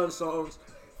 I've done songs,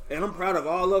 and I'm proud of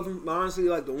all of them. Honestly,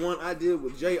 like the one I did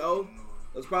with J.O.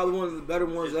 was probably one of the better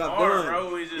ones that I've done.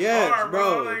 Bro. Yes,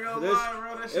 bro.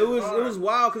 It was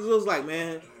wild because it was like,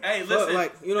 man. Hey, listen,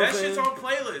 like, you know that what I'm shit's saying? on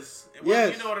playlists.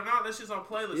 Yes. You know it or not, that shit's on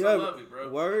playlists. Yeah, I love it, bro.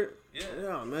 Word? Yeah.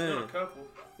 Yeah, man. A couple.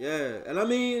 Yeah, and I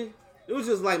mean, it was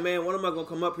just like, man, what am I gonna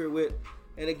come up here with?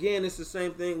 And again, it's the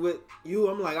same thing with you.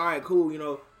 I'm like, all right, cool.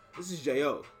 This is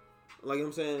J.O. Like, you know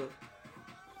what I'm saying?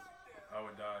 I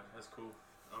would die. That's cool.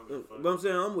 But I'm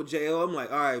saying, I'm with J.O. I'm like,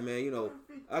 all right, man,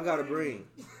 I gotta bring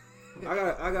some, I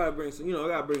gotta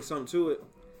bring something to it.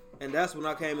 And that's when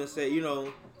I came and said,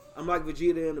 I'm like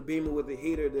Vegeta in the Beamer with the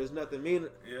heater. There's nothing mean.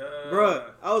 Yeah.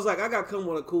 Bruh, I was like, I gotta come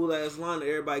with a cool ass line that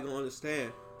everybody gonna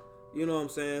understand. You know what I'm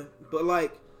saying? But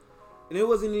like, and it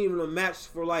wasn't even a match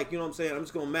for like, you know what I'm saying? I'm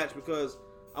just gonna match because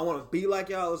I want to be like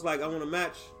y'all. It's like I want to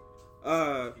match,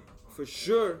 for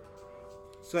sure.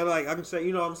 So like I can say,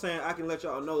 you know what I'm saying? I can let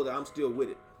y'all know that I'm still with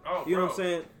it. Oh, you know what I'm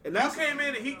saying? And that's you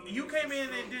came in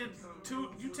and did two.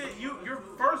 Your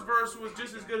first verse was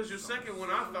just as good as your second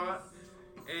one, I thought.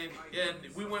 And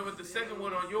we went with the second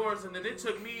one on yours, and then it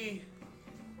took me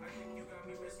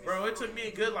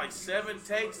a good like 7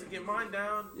 takes to get mine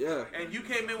down. Yeah. And you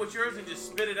came in with yours and just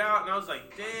spit it out, and I was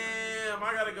like, damn,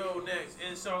 I gotta go next.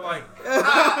 And so like,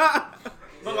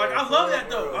 but like I love that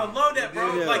though. I love that,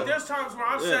 bro. Yeah. Like there's times where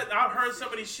I've heard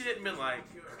somebody's shit and been like,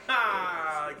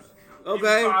 okay,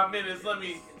 give me 5 minutes, let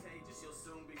me.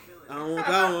 I don't want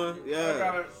that one.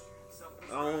 Yeah.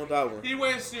 I don't want that one. He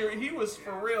went serious. He was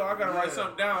for real. I gotta write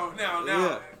something down now.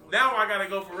 Now I gotta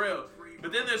go for real.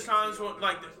 But then there's times when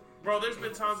like bro, there's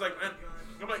been times like,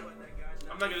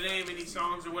 I'm not gonna name any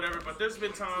songs or whatever, but there's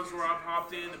been times where I've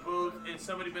hopped in the booth and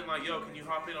somebody been like, yo, can you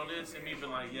hop in on this? And me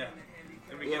been like, yeah,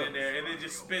 let me get in there, and then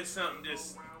just spit something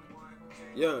just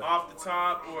off the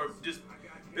top, or just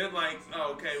been like,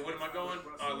 oh, okay, what am I going?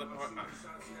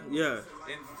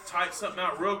 And type something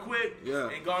out real quick,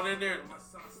 and gone in there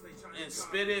and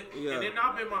spit it, and it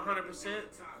not been my 100%,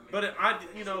 but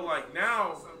like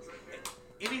now,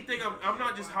 anything, I'm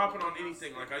not just hopping on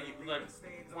anything, like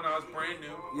when I was brand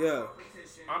new,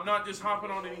 I'm not just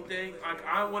hopping on anything, like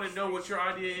I want to know what your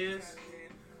idea is,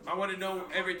 I want to know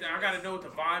everything, I got to know what the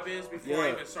vibe is before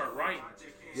I even start writing,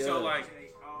 so like,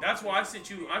 that's why I sent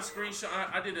you, I screenshot,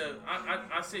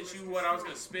 I sent you what I was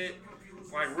going to spit,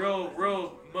 like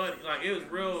real muddy, like it was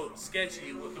real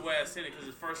sketchy with the way I sent it, because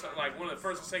it's first, like one of the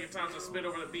first or second times I spit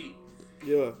over the beat.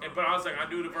 But I was like, I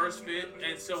do the verse fit,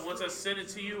 and so once I sent it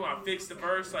to you, I fixed the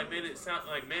verse, like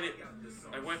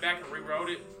went back and rewrote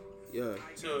it.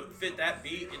 To fit that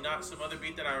beat and not some other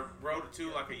beat that I wrote it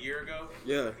to like a year ago.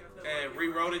 And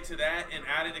rewrote it to that and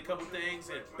added a couple things,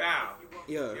 and bow.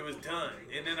 It was done.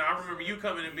 And then I remember you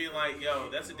coming and being like, yo,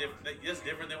 that's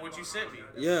different than what you sent me.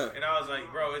 And I was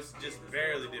like, bro, it's just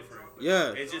barely different.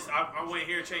 It's just I went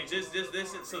here, change this,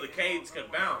 so the cadence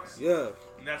could bounce. And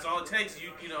that's all it takes.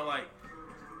 You know, like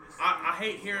I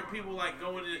hate hearing people like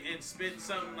going and spit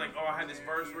something like, oh, I had this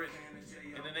verse written,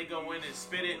 and then they go in and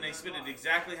spit it, and they spit it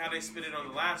exactly how they spit it on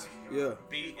the last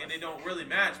beat, and they don't really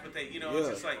match, but they, it's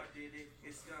just like,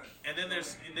 and then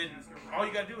all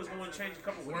you gotta do is go and change a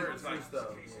couple words, like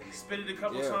spit it a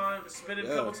couple times,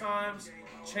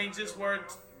 change this word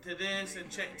to this, and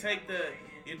take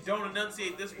you don't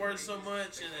enunciate this word so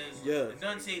much, and then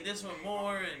enunciate this one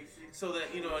more, and so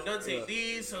that enunciate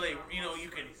these, so they you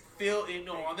can feel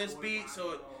on this beat,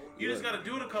 so you just gotta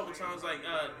do it a couple times, like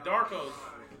Darko's.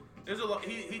 There's a lot.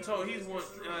 He's one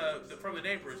from the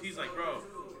neighbors. He's like, bro,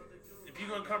 if you're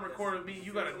gonna come record with me,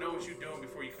 you gotta know what you're doing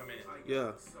before you come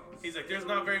in. He's like, there's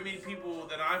not very many people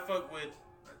that I fuck with,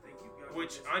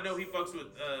 which I know he fucks with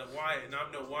Wyatt, and I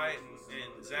know Wyatt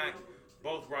and Zach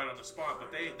both right on the spot,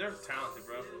 but they're talented,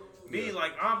 bro. Me,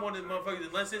 like, I'm one of the motherfuckers,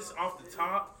 unless it's off the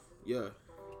top.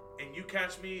 And you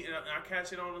catch me, and I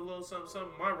catch it on a little something.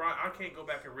 I can't go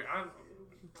back and read. I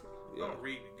don't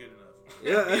read good enough.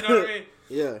 You know what I mean?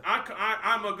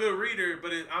 I'm a good reader,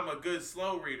 but I'm a good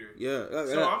slow reader.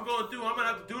 So I'm going through. I'm gonna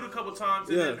have to do it a couple times,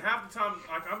 and then half the time,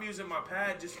 like I'm using my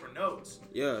pad just for notes.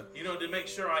 To make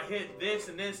sure I hit this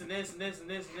and this and this and this and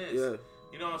this and this.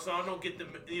 So I don't get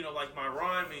like my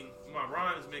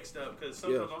rhymes mixed up, because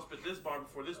sometimes I'll spit this bar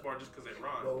before this bar just because they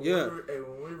rhyme. Well,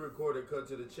 when we recorded Cut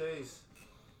to the Chase,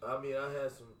 I mean, I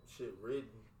had some shit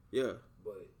written.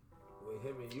 But with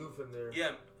him and Youth in there,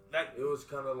 it was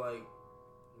kind of like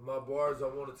my bars I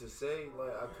wanted to say,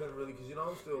 like I couldn't really, because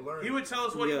I'm still learning. He would tell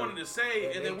us what he wanted to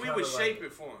say, and then we would shape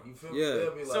it for him. You feel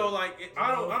me? So like,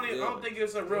 I don't think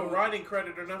it's a real writing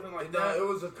credit or nothing like that. It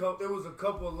was a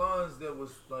couple of lines that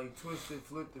was like twisted,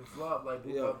 flipped, and flopped, like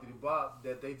bop,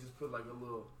 that they just put like a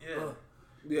little.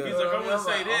 He's like, I'm gonna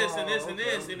say this and this and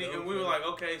this, and we were like,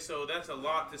 okay, so that's a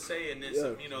lot to say in this,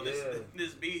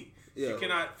 this beat. You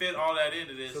cannot fit all that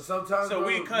into this. So sometimes,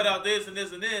 we cut out this and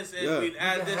this and this, and we'd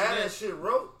add this and this. That shit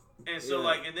wrote. And so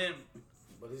and then.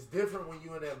 But it's different when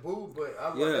you in that booth. But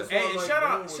hey, and shout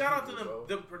out to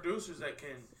the producers that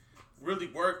can really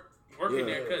work in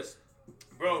there, because,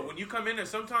 bro, when you come in there,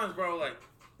 sometimes, bro, like.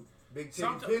 Big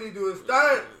Titty Pitty do his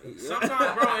thing.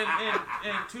 Sometimes, bro,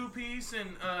 and Two Piece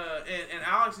and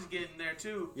Alex is getting there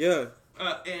too. Shout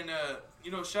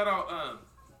out.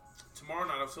 Tomorrow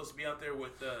night I'm supposed to be out there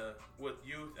with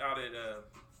Youth out at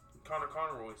Connor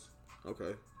Conroy's. Okay.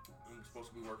 I'm supposed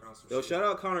to be working on some shit. Shout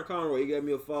out Connor Conroy. He gave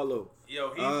me a follow.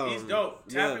 Yo, he's dope.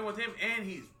 Tap in with him, and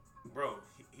he's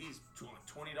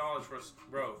 $20 for us,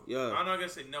 bro. I'm not gonna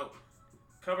say no.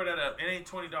 Cover that up. It ain't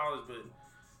 $20, but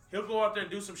he'll go out there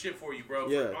and do some shit for you, bro.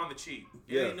 On the cheap.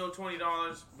 It ain't no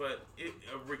 $20, but a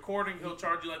recording he'll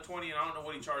charge you like $20, and I don't know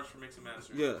what he charged for mix and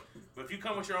master. But if you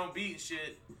come with your own beat and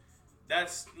shit,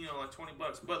 that's like $20.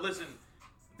 But listen,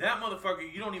 that motherfucker,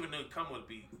 you don't even need to come with a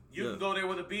beat. You can go there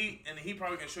with a beat, and he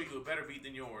probably gonna show you a better beat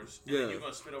than yours, and then you're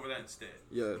gonna spit over that instead.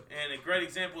 And a great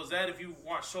example is that if you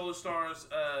watch Solar Star's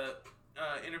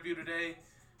interview today,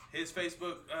 his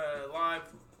Facebook live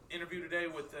interview today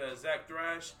with Zach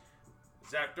Thrash.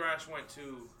 Zach Thrash went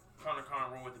to Connor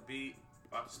Conroy with the beat,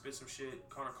 about to spit some shit.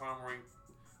 Connor Conroy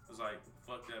was like,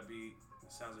 fuck that beat.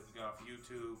 It sounds like you got off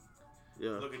YouTube.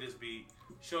 Look at this beat.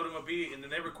 Showed him a beat, and then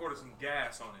they recorded some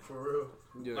gas on it. For real?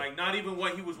 Like, not even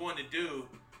what he was wanting to do.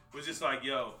 Was just like,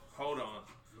 yo, hold on.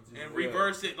 and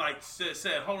reverse it like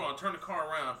said, hold on, turn the car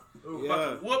around. Ooh.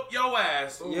 About to whoop your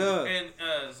ass. Ooh. Yeah.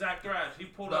 And Zach Thrash, he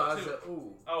pulled up too. I said,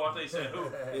 ooh. Oh, I thought you said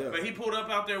ooh. Yeah. But he pulled up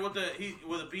out there with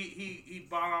a beat. He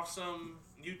bought off some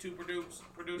YouTube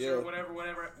producer or whatever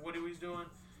what he was doing.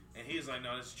 And he was like,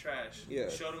 no, this is trash. Yeah.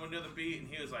 Showed him another beat, and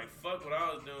he was like, fuck what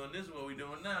I was doing. This is what we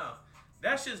doing now.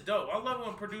 That shit's dope. I love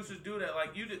when producers do that.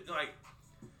 Like, you did, like,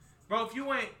 bro, if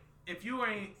you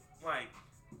ain't like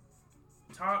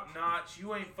top notch,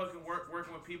 you ain't fucking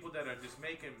working with people that are just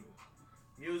making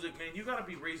music, man. You gotta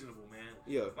be reasonable, man.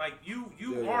 Yeah. Like you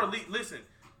are. Listen,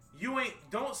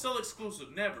 don't sell exclusive.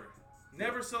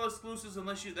 Never sell exclusives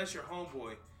unless that's your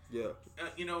homeboy. Yeah. And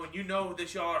you know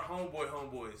that y'all are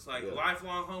homeboys, like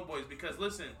lifelong homeboys. Because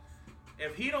listen,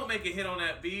 if he don't make a hit on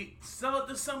that beat, sell it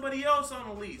to somebody else on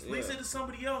a lease. Lease it to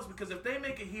somebody else, because if they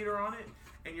make a heater on it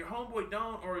and your homeboy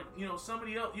don't, or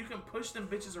somebody else, you can push them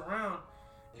bitches around.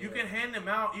 You can hand them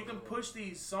out. You can push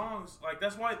these songs. Like,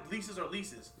 that's why leases are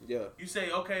leases. Yeah. You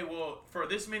say, okay, well, for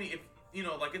this many, if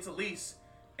like it's a lease,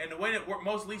 and the way that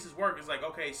most leases work is like,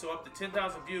 okay, so up to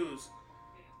 10,000 views,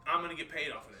 I'm gonna get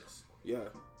paid off of this. Yeah.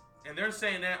 And they're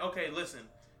saying that, okay, listen,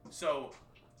 so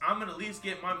I'm gonna at least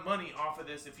get my money off of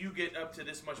this if you get up to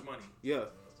this much money. Yeah.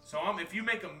 So if you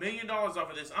make $1 million off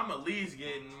of this, I'm at least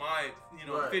getting my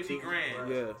 50 grand.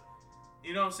 Right. Yeah.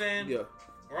 You know what I'm saying? Yeah.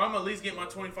 Or I'm at least getting my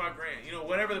 25 grand.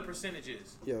 Whatever the percentage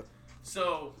is. Yeah.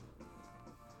 So,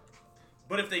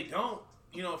 but if they don't,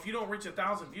 if you don't reach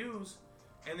 1,000 views,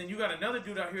 and then you got another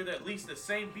dude out here that leases the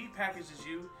same beat package as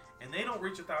you, and they don't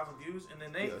reach 1,000 views, and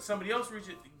then somebody else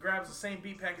grabs the same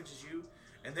beat package as you,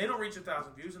 and they don't reach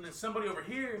 1,000 views, and then somebody over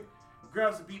here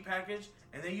grabs the beat package,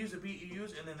 and they use the beat you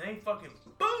use, and then they fucking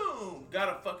boom got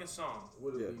a fucking song.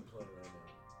 What are we playing right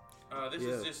now? This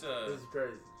is just this is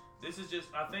crazy. This is just,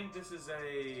 I think this is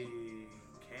a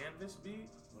Canvas beat.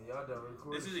 When y'all done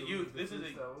recording, this is a youth. This is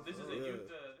a youth.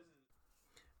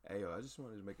 Hey, yo, I just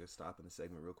wanted to make a stop in the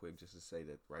segment real quick just to say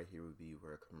that right here would be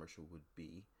where a commercial would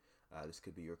be. This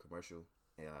could be your commercial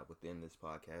within this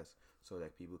podcast, so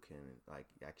that people can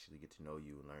actually get to know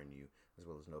you and learn you, as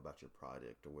well as know about your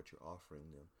product or what you're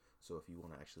offering them. So if you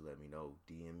want to actually let me know,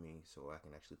 DM me so I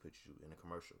can actually put you in a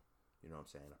commercial. You know what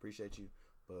I'm saying? I appreciate you,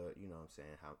 but you know what I'm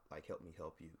saying? Help me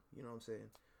help you. You know what I'm saying?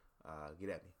 Get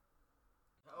at me.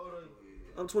 How old are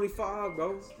you? I'm 25,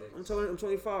 bro. I'm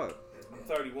 25. I'm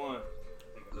 31.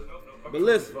 But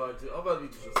listen, I'm about to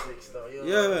be 26 though. Man.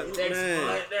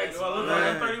 Do I look like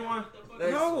I'm 31?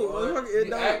 No,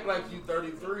 you act like you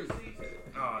 33.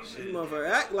 Oh shit! This motherfucker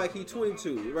act like he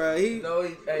 22, right? He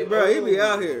be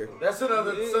out here. That's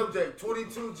another subject.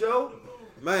 22 Joe.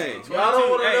 Man, y'all don't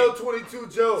want to know 22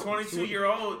 Joe.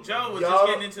 22-year-old Joe was just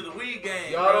getting into the weed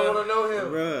game. Y'all don't want to know him,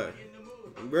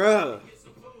 bruh.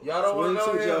 Y'all don't want to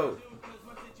know him. Joe.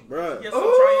 Bruh.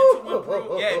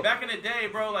 Yeah, back in the day,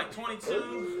 bro, like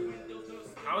 22,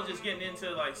 I was just getting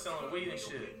into like selling weed and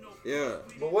shit. Yeah.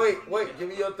 But wait, give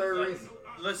me your third reason.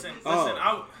 Listen.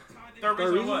 Third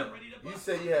reason what? You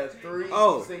said you had 3.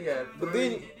 Oh. You said you had 3.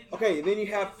 But then you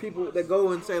have people that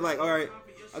go and say like, all right,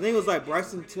 I think it was like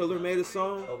Bryson Tiller made a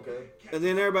song. Okay. And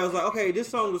then everybody was like, okay, this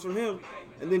song was from him.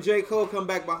 And then J. Cole come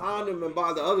back behind him and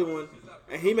buy the other one,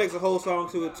 and he makes a whole song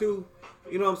to it too.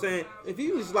 You know what I'm saying? If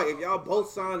y'all both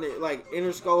signed it like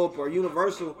Interscope or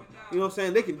Universal, you know what I'm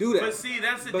saying? They can do that. But see,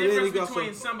 that's the difference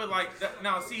between somebody like that.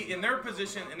 Now, see, in that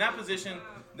position,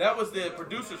 that was the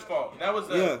producer's fault. That was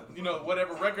the,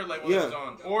 whatever record label he was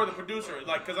on, or the producer.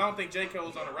 Like, because I don't think J. Cole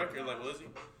was on a record label, is he?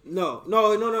 No.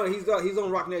 He's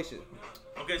on Rock Nation.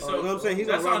 Okay, so you know what I'm saying? He's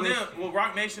that's on them. Well,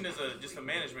 Rock Nation is just a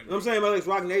management group. You know what I'm saying? But it's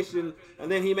Rock Nation, and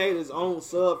then he made his own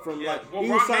sub from Rock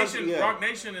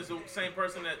Nation is the same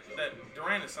person that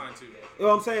Duran is signed to. You know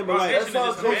what I'm saying? But Rock Nation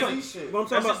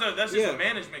is that's just a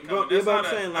management company. I'm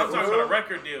talking about a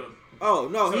record deal. Oh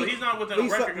no! So he's not within a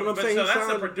record company. So that's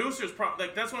the producer's problem.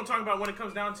 Like that's what I'm talking about when it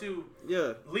comes down to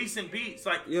leasing beats.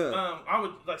 Like I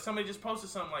would somebody just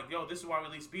posted something like, "Yo, this is why we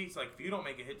lease beats. Like if you don't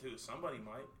make a hit to it, somebody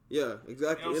might." Yeah,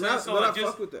 exactly. You know what I'm saying? I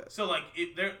fuck with that. So like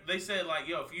they said like,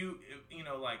 "Yo, if you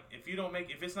don't make,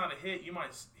 if it's not a hit, you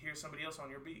might hear somebody else on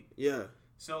your beat." Yeah.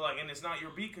 So like, and it's not your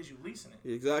beat because you leasing it.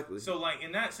 Exactly. So like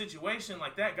in that situation,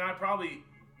 like that guy probably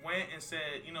went and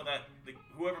said, that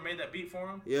whoever made that beat for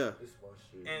him,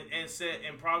 and said,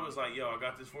 and probably was like, "Yo, I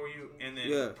got this for you," and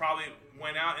then probably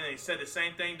went out and they said the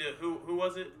same thing to who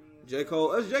was it? J.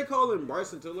 Cole. That's J. Cole and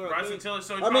Bryson Tiller.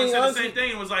 So he probably said the same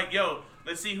thing and was like, "Yo,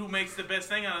 let's see who makes the best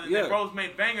thing out of it." They both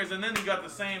made bangers, and then they got the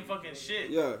same fucking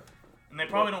shit. Yeah. And they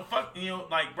probably don't fuck.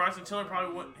 Like Bryson Tiller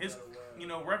probably went his.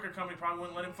 record company probably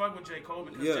wouldn't let him fuck with J. Cole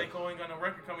because J. Cole ain't got no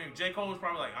record company. J. Cole was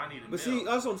probably like, I need a But meal. see,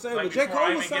 that's what I'm saying. Like, but J.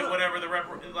 Cole was signed.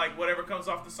 Get whatever comes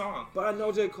off the song. But I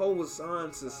know J. Cole was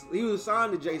signed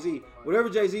to Jay-Z. Whatever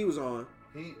Jay-Z was on.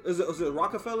 Was it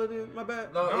Rockefeller then? My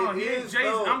bad. No, he is Jay-Z.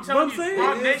 I'm telling you,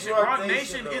 Rock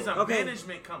Nation is a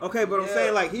management company. Okay, but I'm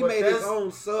saying like he made his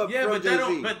own sub from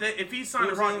Jay-Z. But if he's signed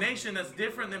to Rock Nation, that's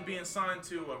different than being signed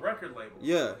to a record label.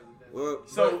 Yeah. Well,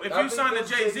 so if you sign to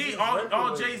Jay-Z,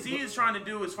 all Jay-Z is trying to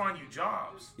do is find you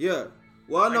jobs. Yeah.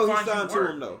 Well, I know he signed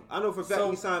to him though. I know for a fact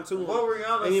he signed to him. What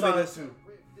Rihanna signed to?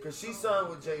 Because she signed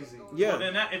with Jay-Z. Yeah. Well,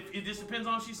 then it just depends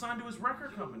on if she signed to his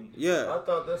record company. Yeah. I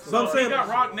thought that's what so I'm saying. He got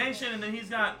Rock Nation, and then he's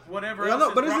got whatever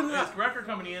else his record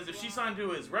company is. If she signed to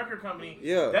his record company,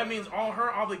 that means all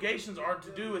her obligations are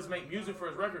to do is make music for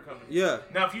his record company. Yeah.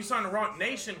 Now, if you sign to Rock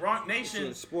Nation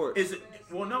sports.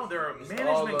 They're a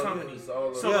management company.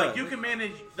 So like you can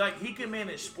manage, like he can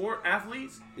manage sport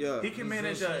athletes. Yeah. He can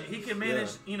manage a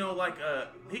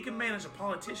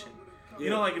politician. You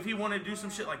know, like if he wanted to do some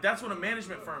shit, like that's what a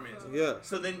management firm is. Yeah.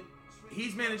 So then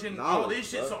he's managing all this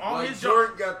shit. So all like his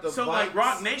job. So bikes. like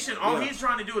Rock Nation, all he's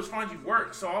trying to do is find you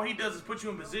work. So all he does is put you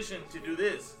in position to do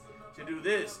this,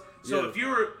 So if you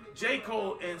were J.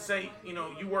 Cole and say,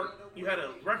 you had a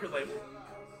record label,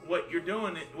 what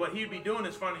he'd be doing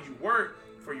is finding you work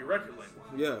for your record label.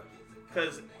 Yeah.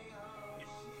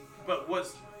 But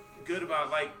what's good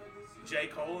about like J.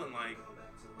 Cole and like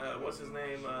what's his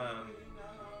name?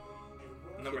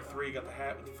 Number 3 got the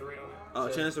hat with the 3 on it. Oh,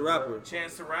 Chance the Rapper.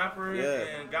 Chance the Rapper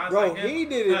and guys like him. He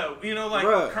did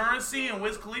it. Currency and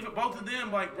Wiz Khalifa, both of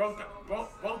them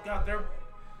both got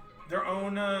their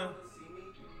own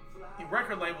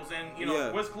record labels,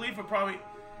 and Wiz Khalifa probably.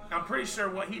 I'm pretty sure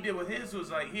what he did with his was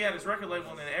like he had his record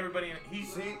label and then everybody he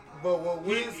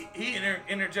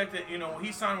interjected.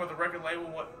 He signed with a record label.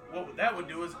 What that would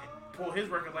do is pull his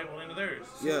record label into theirs.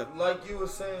 Yeah. Like you were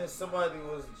saying,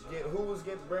 who was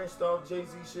getting branched off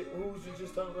Jay-Z shit? Who was you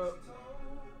just talking about?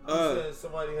 You said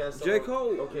somebody had J.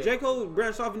 Cole. Okay. J. Cole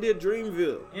branched off and did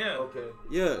Dreamville. Yeah. Okay.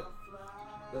 Yeah.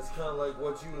 That's kind of like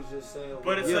what you was just saying.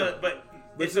 But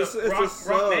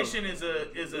Rock Nation is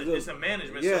a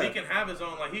management, so he can have his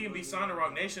own. Like he can be signed to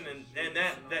Rock Nation, and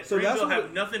that Dreamville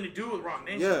have nothing to do with Rock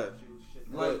Nation. Yeah.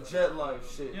 Like Jet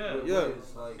Life shit. Yeah. You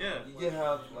get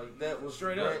how like that was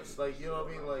straight branch, like you know what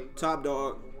I mean, like Top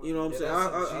Dog. You know what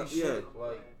I'm saying?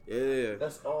 Like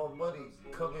that's all money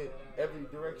coming every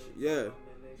direction. Yeah,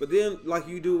 but then like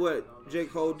you do what J.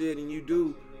 Cole did, and you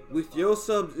do with your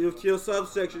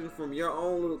subsection from your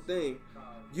own little thing.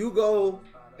 You go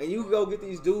get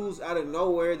these dudes out of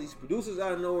nowhere, these producers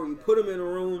out of nowhere. You put them in a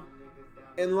room,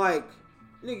 and like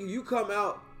nigga, you come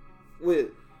out with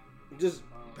just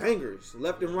bangers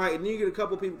left and right, and then you get a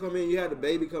couple people come in. You had the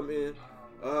Baby come in.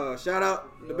 Shout out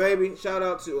the Baby. Shout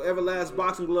out to Everlast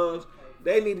Boxing Gloves.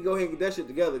 They need to go ahead and get that shit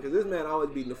together because this man always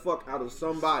beating the fuck out of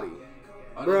somebody.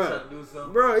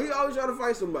 Bruh, he always trying to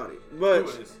fight somebody. But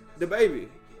the Baby.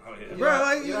 Oh yeah. Bruh,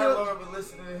 like you know how long I've been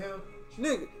listening to him?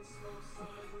 Nigga.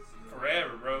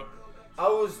 Forever, bro. I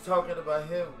was talking about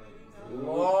him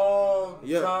long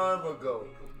time ago.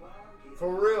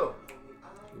 For real.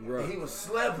 Bro. He was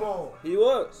slept on. He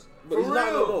was. But For he's real.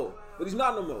 not no more. But he's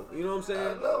not no more. You know what I'm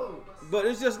saying? I know. But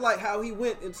it's just like how he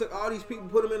went and took all these people,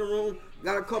 put them in a room,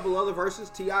 got a couple other verses.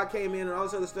 T.I. came in and all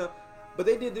this other stuff. But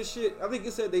they did this shit. I think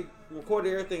it said they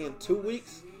recorded everything in 2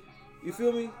 weeks. You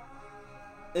feel me?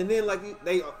 And then like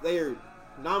they are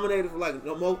nominated for like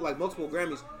multiple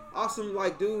Grammys. Awesome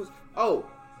like dudes. Oh,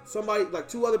 somebody like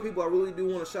 2 other people I really do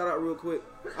want to shout out real quick.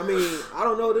 I mean, I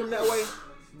don't know them that way.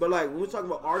 But like when we were talking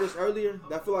about artists earlier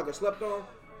that I feel like I slept on,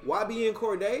 YB and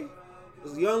Cordae,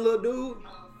 this young little dude,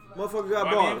 motherfucker got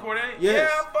YB bars. And Cordae? Yes,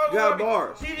 yeah, got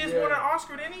bars. He just won an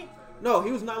Oscar, didn't he? No,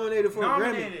 he was nominated for a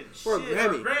Grammy. For a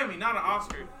Grammy, not an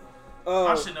Oscar.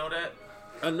 I should know that.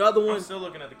 Another one. I'm still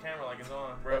looking at the camera like it's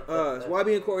on, bro. It's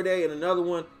YB and Cordae, and another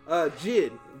one,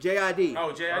 JID, J-I-D.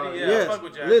 Oh, J-I-D, yeah. Yes. I fuck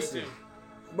with J-I-D Listen, too.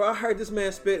 Bro, I heard this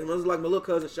man spit, and it was like my little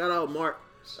cousin. Shout out Mark.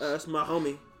 That's my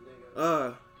homie.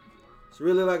 It's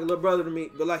really like a little brother to me.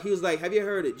 But like he was like, "Have you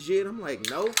heard it, JID?" I'm like,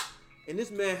 "No." And this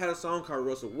man had a song called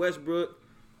Russell Westbrook.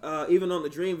 Even on the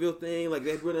Dreamville thing, like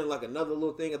they put in like another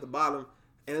little thing at the bottom,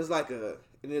 and it's like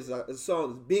it's a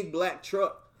song, this Big Black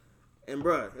Truck. And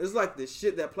bruh, it's like the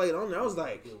shit that played on there. I was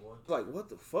like, what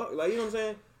the fuck? Like, you know what I'm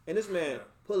saying? And this man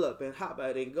pull up and hop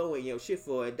out and go in your shit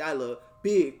for a $1,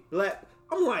 Big Black.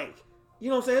 I'm like, you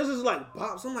know what I'm saying? This is like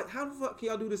bops. I'm like, how the fuck can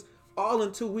y'all do this all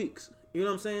in 2 weeks? You know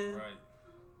what I'm saying? Right.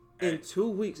 In 2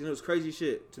 weeks, and it was crazy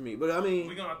shit to me. But I mean,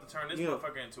 we're gonna have to turn this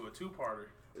motherfucker into a 2-parter.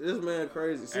 This man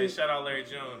crazy. Hey, shout out Larry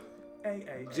Jones.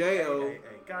 J.O.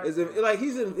 is like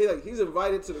he's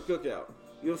invited to the cookout. You know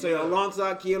what I'm saying?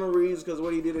 Alongside Keanu Reeves because of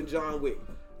what he did in John Wick.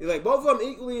 He's like both of them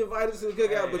equally invited to the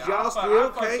cookout, but y'all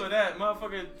still can't. So that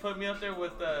motherfucker put me up there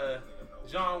with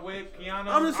John Wick, Keanu.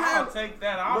 I'm just saying, I'll take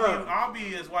that. I'll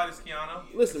be as white as Keanu.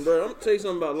 Listen, bro, I'm gonna tell you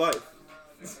something about life.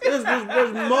 There's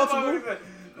multiple.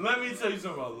 Let me tell you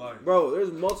something about life, bro.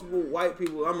 There's multiple white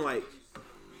people. I'm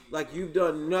like you've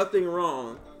done nothing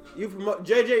wrong. You promote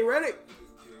JJ Redick.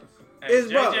 Hey,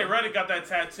 JJ Redick got that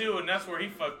tattoo, and that's where he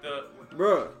fucked up,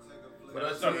 bro. But you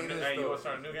want to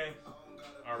start a new game?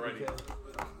 Already. Okay.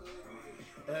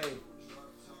 Hey,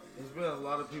 there's been a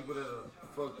lot of people that have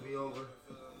fucked me over.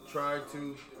 Tried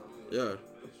to. Yeah.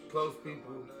 Close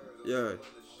people. Yeah.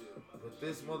 But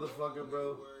this motherfucker,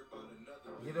 bro.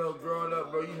 You know, growing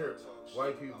up, bro, you hear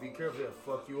white people be careful, they'll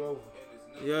fuck you over.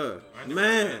 Yeah.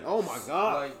 Man. Oh my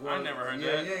God. Like, well, I never heard that.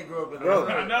 Yeah, you ain't grow up in bro.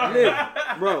 I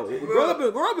know.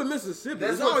 Bro, grow up in Mississippi.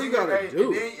 That's all you gotta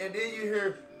do. And then you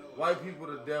hear white people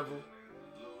the devil.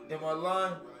 Am I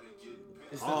lying?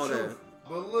 It's the all truth. that.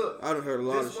 But look, I done heard a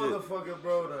lot of shit. This motherfucker,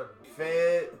 bro, done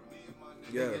fed,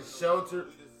 niggas sheltered.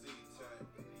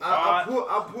 I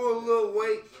pull a little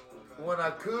weight when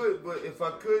I could, but if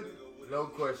I couldn't, no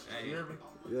question. You hear me?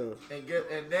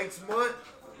 Yeah. And next month,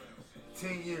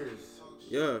 10 years.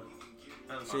 Yeah.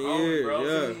 10 years, bro.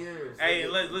 Yeah. 10 years. Hey,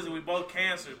 listen, we both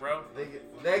cancer, bro.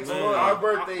 Next month, our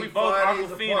birthday, we both 5 days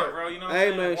Aquafina, apart. bro. You know what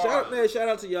hey, I'm man, shout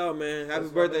out to y'all, man. Happy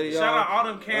birthday to y'all. Shout out all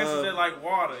them cancers that like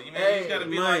water. You know,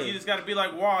 hey, you just gotta be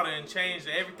like water and change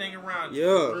everything around you.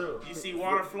 Yeah. You see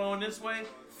water flowing this way.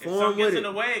 If Form something gets with in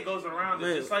the way, it goes around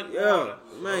it, just like yeah, water.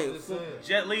 man.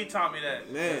 Jet Li taught me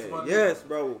that. Man, yes,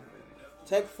 bro.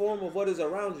 Take form of what is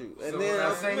around you, and so then when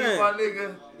I say you my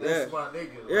nigga, that's my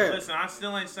nigga. Yeah. Listen, I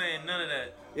still ain't saying none of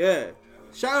that. Yeah.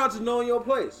 Shout out to knowing your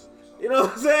place. You know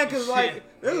what I'm saying? Because like,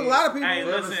 there's a lot of people. Hey,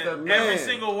 listen, every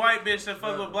single white bitch that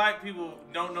fuck with black people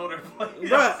don't know their place.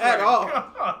 Right, at all.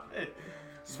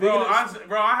 Bro,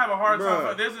 I have a hard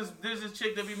time. There's this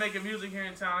chick that be making music here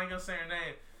in town. I ain't gonna say her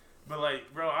name. But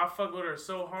like, bro, I fuck with her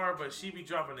so hard, but she be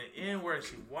dropping the N-word.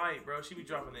 She white, bro. She be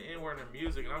dropping the N-word in her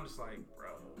music, and I'm just like, bro.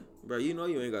 Bro, you know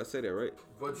you ain't gotta say that, right?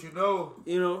 But you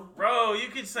know. Bro, you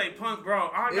could say punk, bro.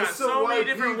 I got so many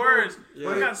different words. Yeah.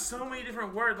 I got so many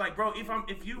different words. Like, bro, if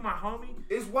you my homie,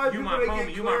 it's white you people my that homie,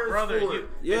 get you my brother. If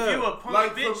you a punk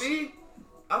like bitch, for me,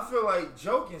 I feel like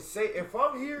joke and say. If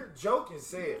I'm here, joke and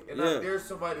say it, and there's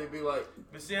somebody to be like.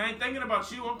 But see, I ain't thinking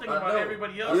about you. I'm thinking about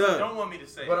everybody else that don't want me to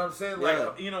say. But I'm saying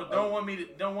like, don't want me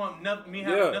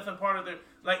having nothing part of their.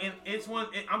 Like,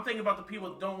 I'm thinking about the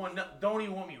people that don't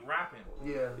even want me rapping.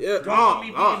 Yeah. Don't want me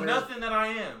being nothing that I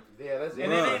am. Yeah, that's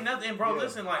and it ain't nothing, bro. Yeah.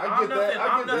 Listen, like I'm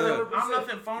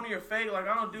nothing phony or fake. Like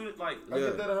I don't do it. Like I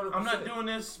get that 100%. I'm not doing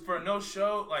this for no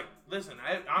show. Like, listen,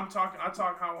 I talk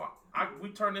how we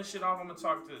turn this shit off. I'm gonna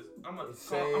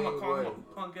call him a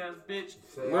punk ass bitch.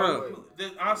 Bro,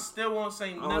 I still won't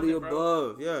say nothing, all the bro.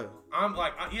 above, yeah. I'm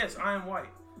like, yes, I am white.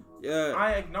 Yeah.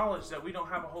 I acknowledge that we don't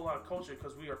have a whole lot of culture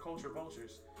because we are culture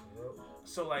vultures. Yep.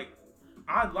 So like,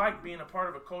 I like being a part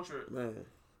of a culture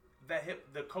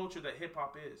the culture that hip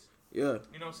hop is. Yeah.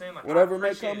 You know what I'm saying? Like, whatever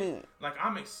may come in. Like,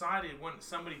 I'm excited when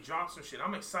somebody drops some shit.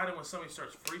 I'm excited when somebody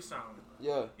starts freestyling.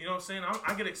 Yeah. You know what I'm saying?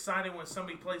 I get excited when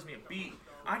somebody plays me a beat.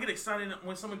 I get excited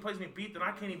when somebody plays me a beat that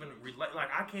I can't even relate. Like,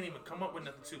 I can't even come up with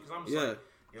nothing to because I'm just like,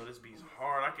 yo, this beat's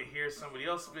hard. I can hear somebody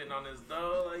else spitting on this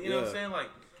though. Like, you know what I'm saying? Like,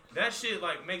 that shit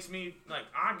like makes me like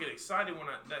I get excited when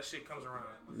that shit comes around.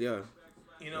 Yeah.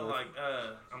 You know, like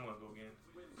I'm gonna go again.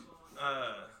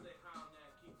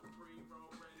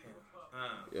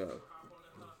 Yeah.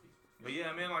 But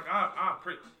yeah, man, like I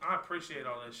appreciate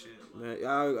all that shit. Man,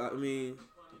 I mean,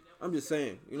 I'm just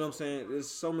saying. You know what I'm saying? There's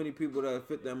so many people that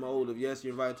fit that mold of yes,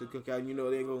 you're invited to a cookout, and you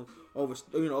know they ain't gonna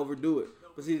overdo it.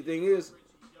 But see, the thing is,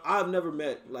 I've never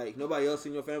met like nobody else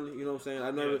in your family. You know what I'm saying?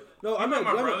 I never. Yeah. No, I met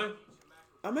my brother.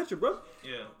 I met your brother.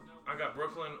 Yeah, I got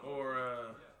Brooklyn or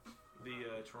the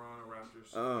Toronto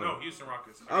Raptors. No, Houston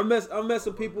Rockets. I met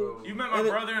some people. You met my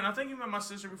brother, and I think you met my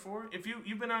sister before. If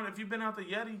you've been out the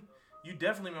Yeti, you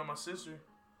definitely met my sister.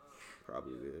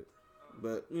 Probably did,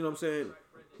 but you know what I'm saying.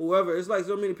 Whoever, it's like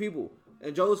so many people,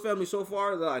 and Joe's family so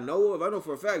far that I know of. I know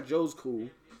for a fact Joe's cool.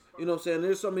 You know what I'm saying.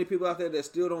 There's so many people out there that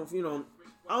still don't. You know,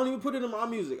 I don't even put it in my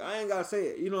music. I ain't gotta say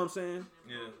it. You know what I'm saying?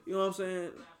 Yeah. You know what I'm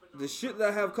saying? The shit that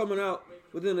I have coming out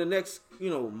within the next,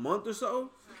 month or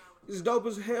so is dope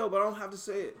as hell, but I don't have to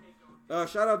say it.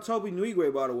 Shout out to Toby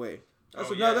Inaugural, by the way. That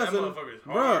motherfucker's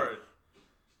hard.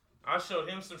 I showed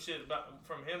him some shit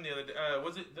from him the other day.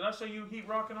 Did I show you Heat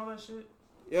Rock and all that shit?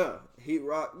 Yeah, Heat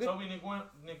Rock. Toby Inaugural?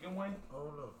 I don't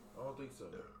know. I don't think so.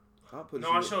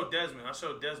 I showed Desmond.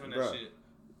 That shit.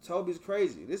 Toby's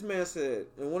crazy. This man said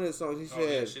in one of his songs, he said,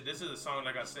 yeah, shit. This is a song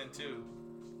that got sent too.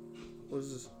 What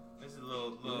is this? This is a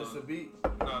little. This a beat?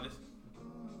 No, this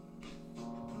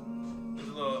is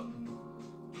a little.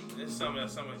 It's something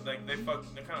like they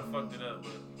kind of fucked it up,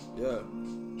 but yeah.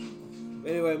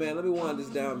 Anyway, man, let me wind this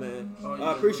down, man. Oh,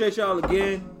 I appreciate y'all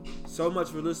again so much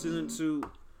for listening to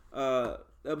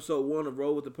episode 1 of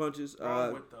Roll with the Punches.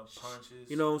 Roll with the Punches.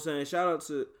 You know what I'm saying? Shout out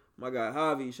to my guy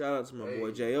Javi. Shout out to my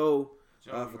boy J.O.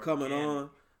 For coming on.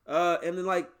 And then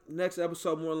like next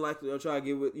episode, more than likely I'll try to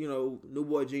get with New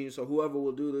Boy Genius or whoever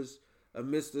will do this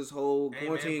amidst this whole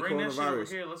quarantine bring coronavirus. That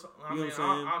shit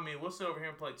over here. We'll sit over here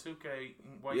and play 2K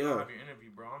while you don't have your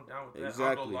interview, bro. I'm down with that.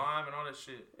 Exactly. I'll go live and all that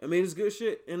shit. I mean, it's good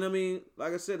shit, and I mean,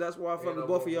 like I said, that's why I fuck with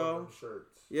both of y'all.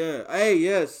 Shirts. Yeah. Hey,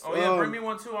 yes. Oh yeah, bring me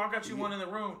one too. I got you one in the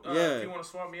room. If you want to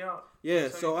swap me out. Yeah.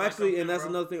 So actually, and that's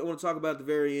another thing I want to talk about at the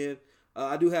very end.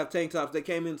 I do have tank tops. They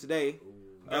came in today.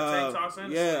 Got tank tops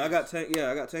in? Yeah, I got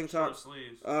tank tops.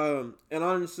 Sleeves. And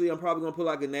honestly, I'm probably gonna put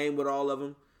like a name with all of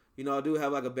them. I do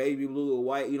have like a baby blue or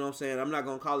white. You know what I'm saying? I'm not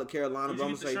gonna call it Carolina, Who'd but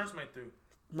I'm you gonna get say the shirts made through?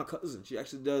 my cousin. She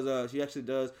actually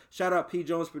does. Shout out P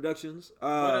Jones Productions.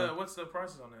 What's the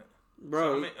prices on that?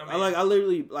 Bro, so, I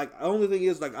literally the only thing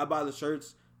is like I buy the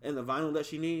shirts and the vinyl that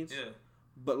she needs. Yeah.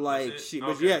 But like she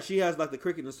has like the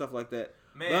cricket and stuff like that.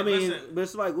 Man, but, I mean, listen, but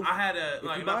it's like I had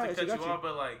not to cut you you off,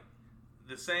 but like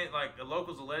the same like the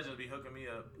locals of legends be hooking me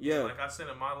up. Yeah. Like I sent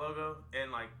them my logo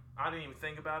and like I didn't even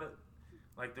think about it.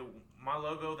 Like my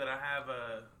logo that I have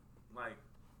like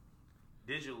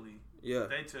digitally. Yeah.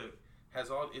 They took has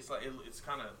all it's like it's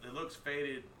kind of it looks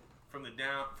faded from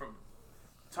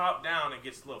top down. It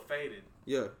gets a little faded.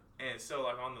 Yeah. And so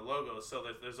like on the logo, so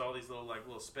there's all these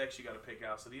little specs you got to pick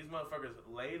out. So these motherfuckers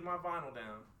laid my vinyl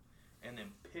down and then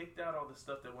picked out all the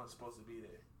stuff that wasn't supposed to be there.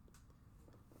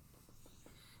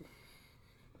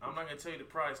 I'm not gonna tell you the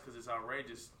price because it's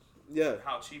outrageous. Yeah.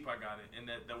 How cheap I got it and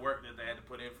the work that they had to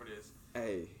put in for this.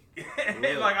 Hey.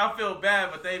 Like I feel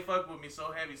bad, but they fuck with me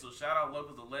so heavy. So shout out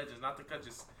locals to legends. Not to cut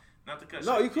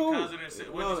no, you cool. Cousin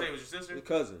and what did you say? It was your sister? Your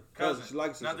cousin. She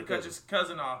likes sister. Not to cut your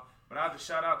cousin off, but I have to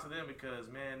shout out to them because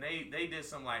man, they did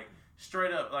some like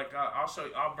straight up like I'll show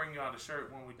you. I'll bring you out the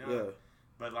shirt when we done. Yeah.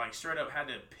 But like straight up had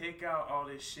to pick out all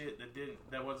this shit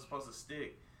that wasn't supposed to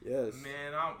stick. Yes.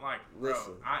 Man, I'm like, bro.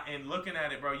 And looking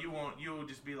at it, bro, you'll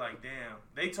just be like, damn.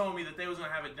 They told me that they was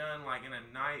gonna have it done like in a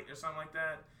night or something like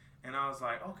that, and I was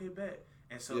like, okay, bet.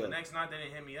 And so the next night they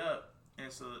didn't hit me up,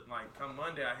 and so like come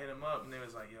Monday I hit them up, and they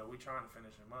was like, yo, we trying to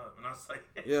finish him up, and I was like,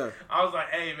 I was like,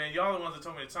 hey man, y'all the ones that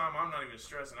told me the time. I'm not even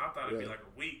stressing. I thought it'd be like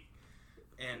a week,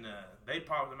 and they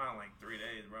popped them out in like 3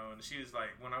 days, bro. And she was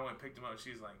like, when I went and picked them up,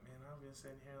 she was like, man, I've been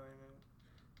sitting here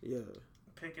like,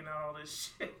 picking out all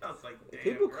this shit. I was like, damn,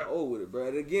 people bro. cold with it, bro.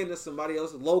 And again, that's somebody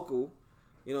else local.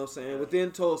 You know what I'm saying?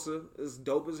 Within Tulsa, it's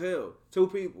dope as hell. 2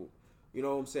 people. You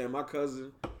know what I'm saying? My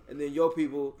cousin, and then your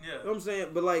people. Yeah. You know what I'm saying?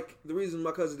 But like the reason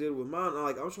my cousin did it with mine,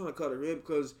 I'm trying to cut her in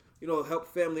because help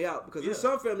family out. Because there's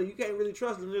some family you can't really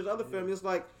trust, and there's other family it's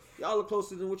like y'all are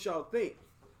closer than what y'all think,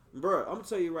 bro. I'm gonna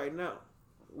tell you right now,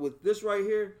 with this right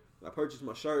here, I purchased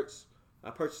my shirts.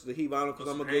 I purchased the Heat vinyl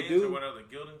because I'm a good dude. Or what are the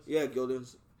Gildens? Yeah,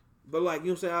 Gildens. But like, you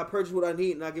know what I'm saying? I purchase what I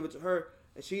need and I give it to her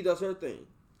and she does her thing.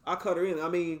 I cut her in. I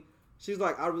mean, she's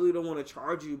like, I really don't want to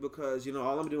charge you because,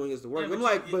 all I'm doing is the work. I'm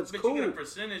like, but it's cool. But you get a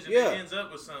percentage and it ends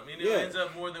up with something. It ends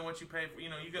up more than what you pay for. You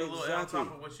get a little on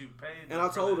top of what you paid. And I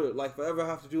told her, like, forever I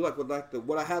have to do like with like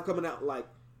what I have coming out like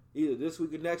either this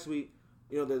week or next week,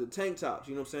 the tank tops,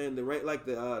 you know what I'm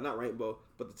saying? Not rainbow,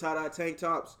 but the tie-dye tank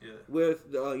tops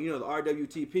with the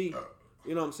RWTP,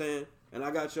 you know what I'm saying? And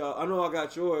I got y'all. I know I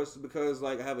got yours because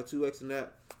like I have a 2X in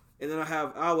that, and then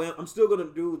I'm still gonna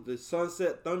do the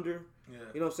Sunset Thunder. Yeah.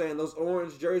 You know what I'm saying? Those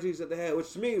orange jerseys that they had,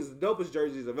 which to me is the dopest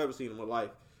jerseys I've ever seen in my life.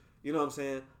 You know what I'm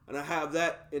saying? And I have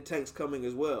that in tanks coming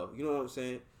as well. You know what I'm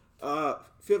saying?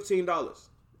 $15.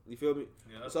 You feel me?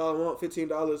 Yeah. That's all I want.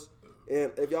 $15.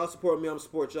 And if y'all support me, I'm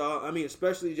support y'all. I mean,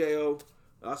 especially J.O.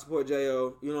 I support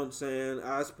J.O. You know what I'm saying?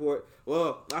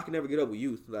 I can never get up with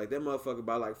youth. Like that motherfucker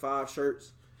buy like 5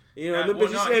 shirts. He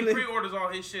pre-orders all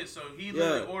his shit, so he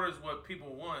literally orders what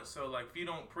people want. So like, if you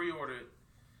don't pre-order it,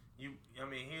 he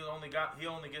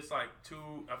only gets like 2.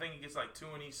 I think he gets like 2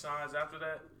 in each size after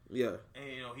that. Yeah.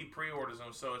 And he pre-orders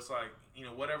them, so it's like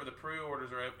whatever the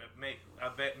pre-orders are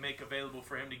make available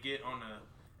for him to get on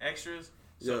the extras.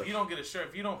 So if you don't get a shirt,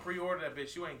 if you don't pre-order that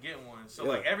bitch, you ain't getting one. So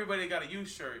like everybody got a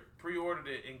used shirt, pre-ordered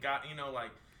it, and got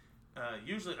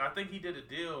usually I think he did a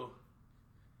deal.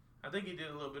 I think he did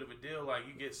a little bit of a deal, like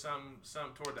you get some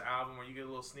toward the album, or you get a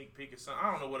little sneak peek or something. I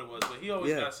don't know what it was, but he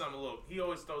always got something he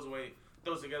always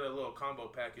throws together a little combo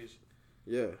package.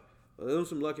 Yeah, well, them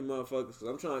some lucky motherfuckers. Cause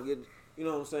I'm trying to You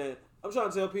know what I'm saying? I'm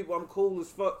trying to tell people I'm cool as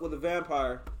fuck with a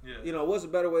vampire. Yeah. You know, what's a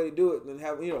better way to do it than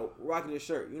have, you know, rocking this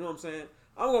shirt? You know what I'm saying?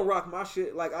 I'm gonna rock my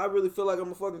shit. Like, I really feel like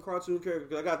I'm a fucking cartoon character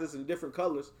because I got this in different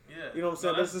colors. Yeah. You know what I'm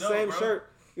saying? No, but it's the dope, same bro. shirt.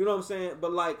 You know what I'm saying?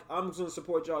 But, like, I'm just gonna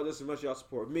support y'all just as much as y'all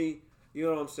support me. You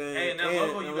know what I'm saying? Hey, and that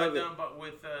logo you got done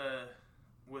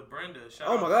with Brenda. Shout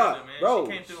out my God, Brenda, man. bro.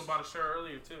 She came through and bought a shirt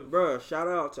earlier, too. Bruh, shout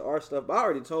out to our stuff. I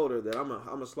already told her that I'm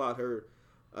gonna slot her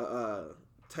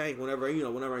tank whenever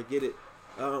I get it.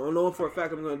 I know for a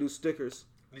fact I'm gonna do stickers.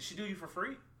 Did she do you for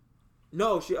free?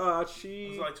 No, she It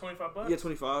was like $25. Yeah,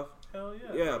 25. Hell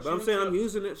yeah. Yeah, but I'm saying I'm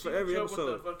using it for every With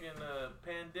episode. the fucking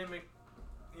pandemic,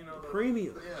 you know,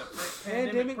 Premium. Yeah,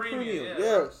 Pandemic premium.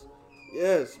 Yeah.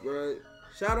 Yes, bro.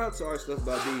 Shout out to our stuff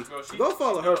by B. Bro, Go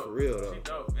follow her dope. for real though. She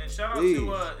dope. And shout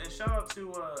out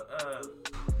to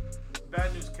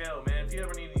Bad News Kel, man. If you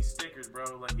ever need any stickers, bro,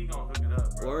 like he gonna hook it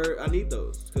up, bro. Or I need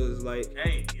those cause like,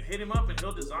 hey, hit him up and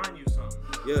he'll design you something.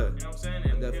 Yeah. You know what I'm saying?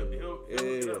 And Definitely. he'll hook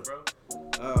it up, bro.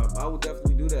 I would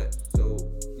definitely do that. So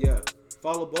yeah,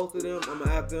 follow both of them. I'm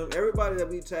gonna add them. Everybody that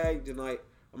we tagged tonight,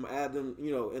 I'm gonna add them.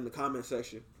 You know, in the comment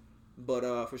section. But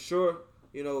for sure,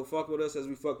 you know, fuck with us as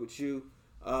we fuck with you.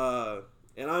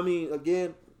 And I mean,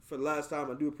 again, for the last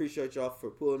time, I do appreciate y'all for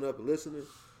pulling up and listening.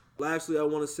 Lastly, I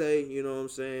want to say, you know what I'm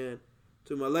saying,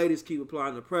 to my ladies, keep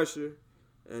applying the pressure.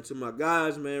 And to my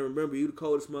guys, man, remember, you the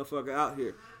coldest motherfucker out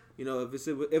here. You know,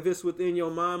 if it's within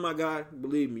your mind, my guy,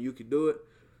 believe me, you can do it.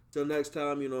 Till next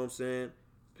time, you know what I'm saying.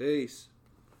 Peace.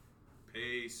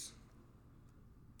 Peace.